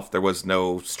yourself there was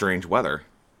no strange weather.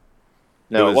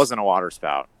 No, it wasn't a water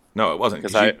spout. No, it wasn't.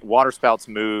 Because water spouts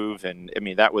move, and I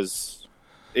mean, that was,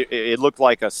 it looked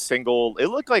like it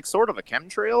looked like sort of a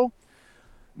chemtrail,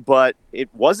 but it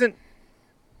wasn't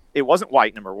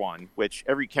white, number one, which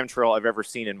every chemtrail I've ever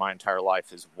seen in my entire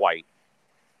life is white.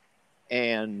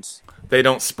 And they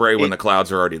don't spray when the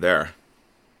clouds are already there.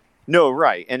 No,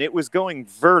 right. And it was going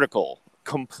vertical,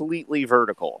 completely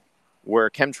vertical, where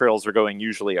chemtrails are going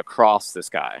usually across the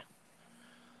sky.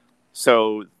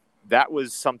 So that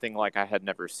was something like I had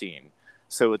never seen.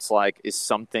 So it's like, is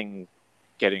something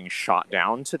getting shot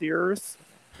down to the earth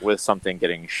with something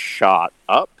getting shot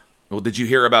up? Well, did you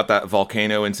hear about that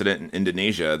volcano incident in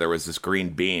Indonesia? There was this green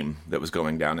beam that was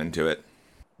going down into it.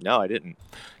 No, I didn't.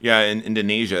 Yeah, in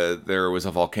Indonesia, there was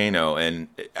a volcano, and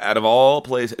out of all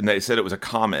places, and they said it was a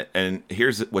comet, and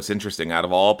here's what's interesting. Out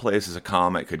of all places a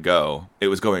comet could go, it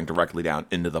was going directly down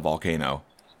into the volcano.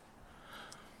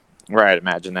 Right,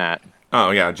 imagine that.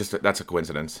 Oh, yeah, that's a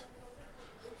coincidence.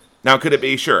 Now, could it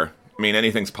be? Sure. I mean,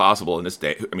 anything's possible in this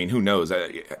day. I mean, who knows?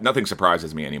 Nothing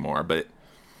surprises me anymore, but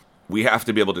we have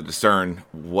to be able to discern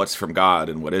what's from God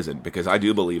and what isn't, because I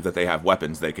do believe that they have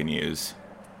weapons they can use.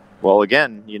 Well,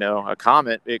 again, you know, a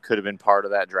comet, it could have been part of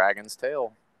that dragon's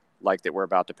tail, like that we're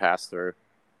about to pass through.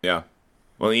 Yeah.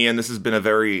 Well, Ian, this has been a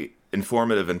very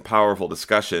informative and powerful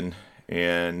discussion,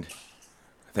 and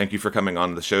thank you for coming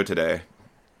on the show today.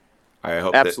 I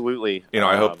hope absolutely.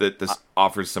 I hope that this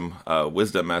offers some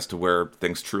wisdom as to where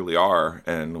things truly are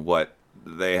and what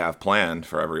they have planned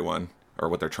for everyone, or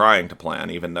what they're trying to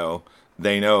plan, even though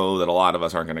they know that a lot of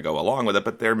us aren't going to go along with it,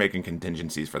 but they're making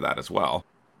contingencies for that as well.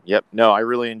 Yep. No, I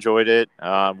really enjoyed it.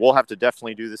 We'll have to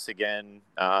definitely do this again.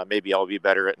 Maybe I'll be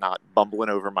better at not bumbling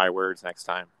over my words next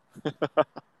time.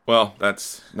 Well,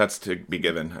 that's to be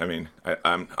given. I mean,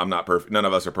 I'm not perfect. None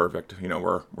of us are perfect. You know,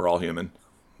 we're all human.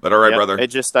 But all right, Yep. brother.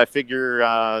 I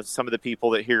figure some of the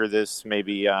people that hear this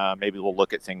maybe will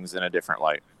look at things in a different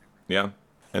light. Yeah.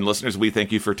 And listeners, we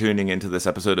thank you for tuning into this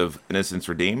episode of Innocence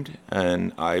Redeemed.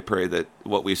 And I pray that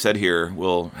what we've said here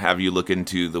will have you look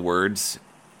into the words.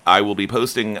 I will be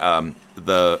posting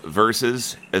the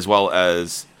verses as well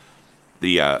as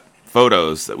the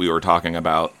photos that we were talking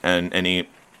about and any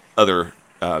other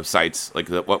sites like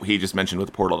what he just mentioned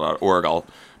with portal.org. I'll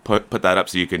put that up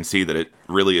so you can see that it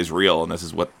really is real. And this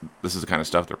is the kind of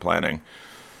stuff they're planning.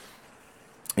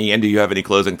 Ian, do you have any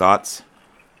closing thoughts?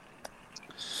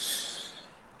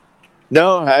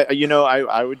 No,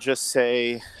 I would just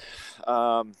say,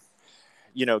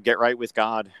 get right with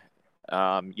God.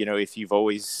 If you've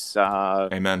always,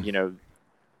 Amen.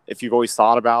 If you've always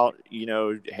thought about,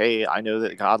 hey, I know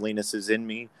that godliness is in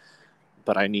me,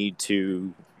 but I need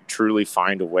to truly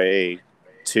find a way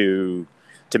to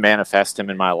manifest him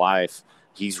in my life.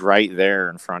 He's right there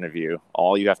in front of you.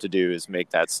 All you have to do is make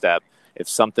that step. If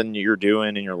something you're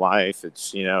doing in your life,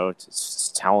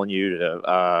 it's telling you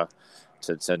to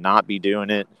not be doing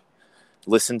it,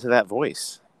 listen to that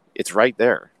voice. It's right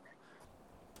there.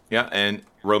 Yeah, and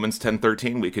Romans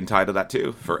 10:13, we can tie to that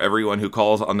too. For everyone who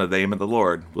calls on the name of the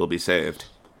Lord will be saved.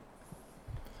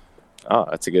 Oh,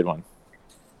 that's a good one.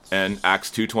 And Acts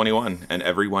 2:21, and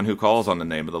everyone who calls on the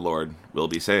name of the Lord will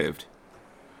be saved.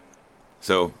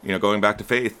 So, going back to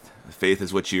faith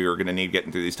is what you're going to need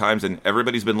getting through these times. And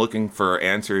everybody's been looking for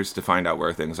answers to find out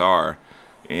where things are.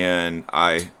 And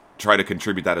I try to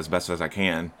contribute that as best as I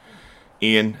can.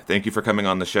 Ian, thank you for coming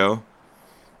on the show.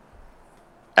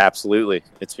 Absolutely.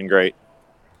 It's been great.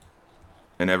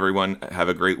 And everyone, have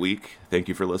a great week. Thank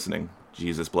you for listening.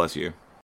 Jesus bless you.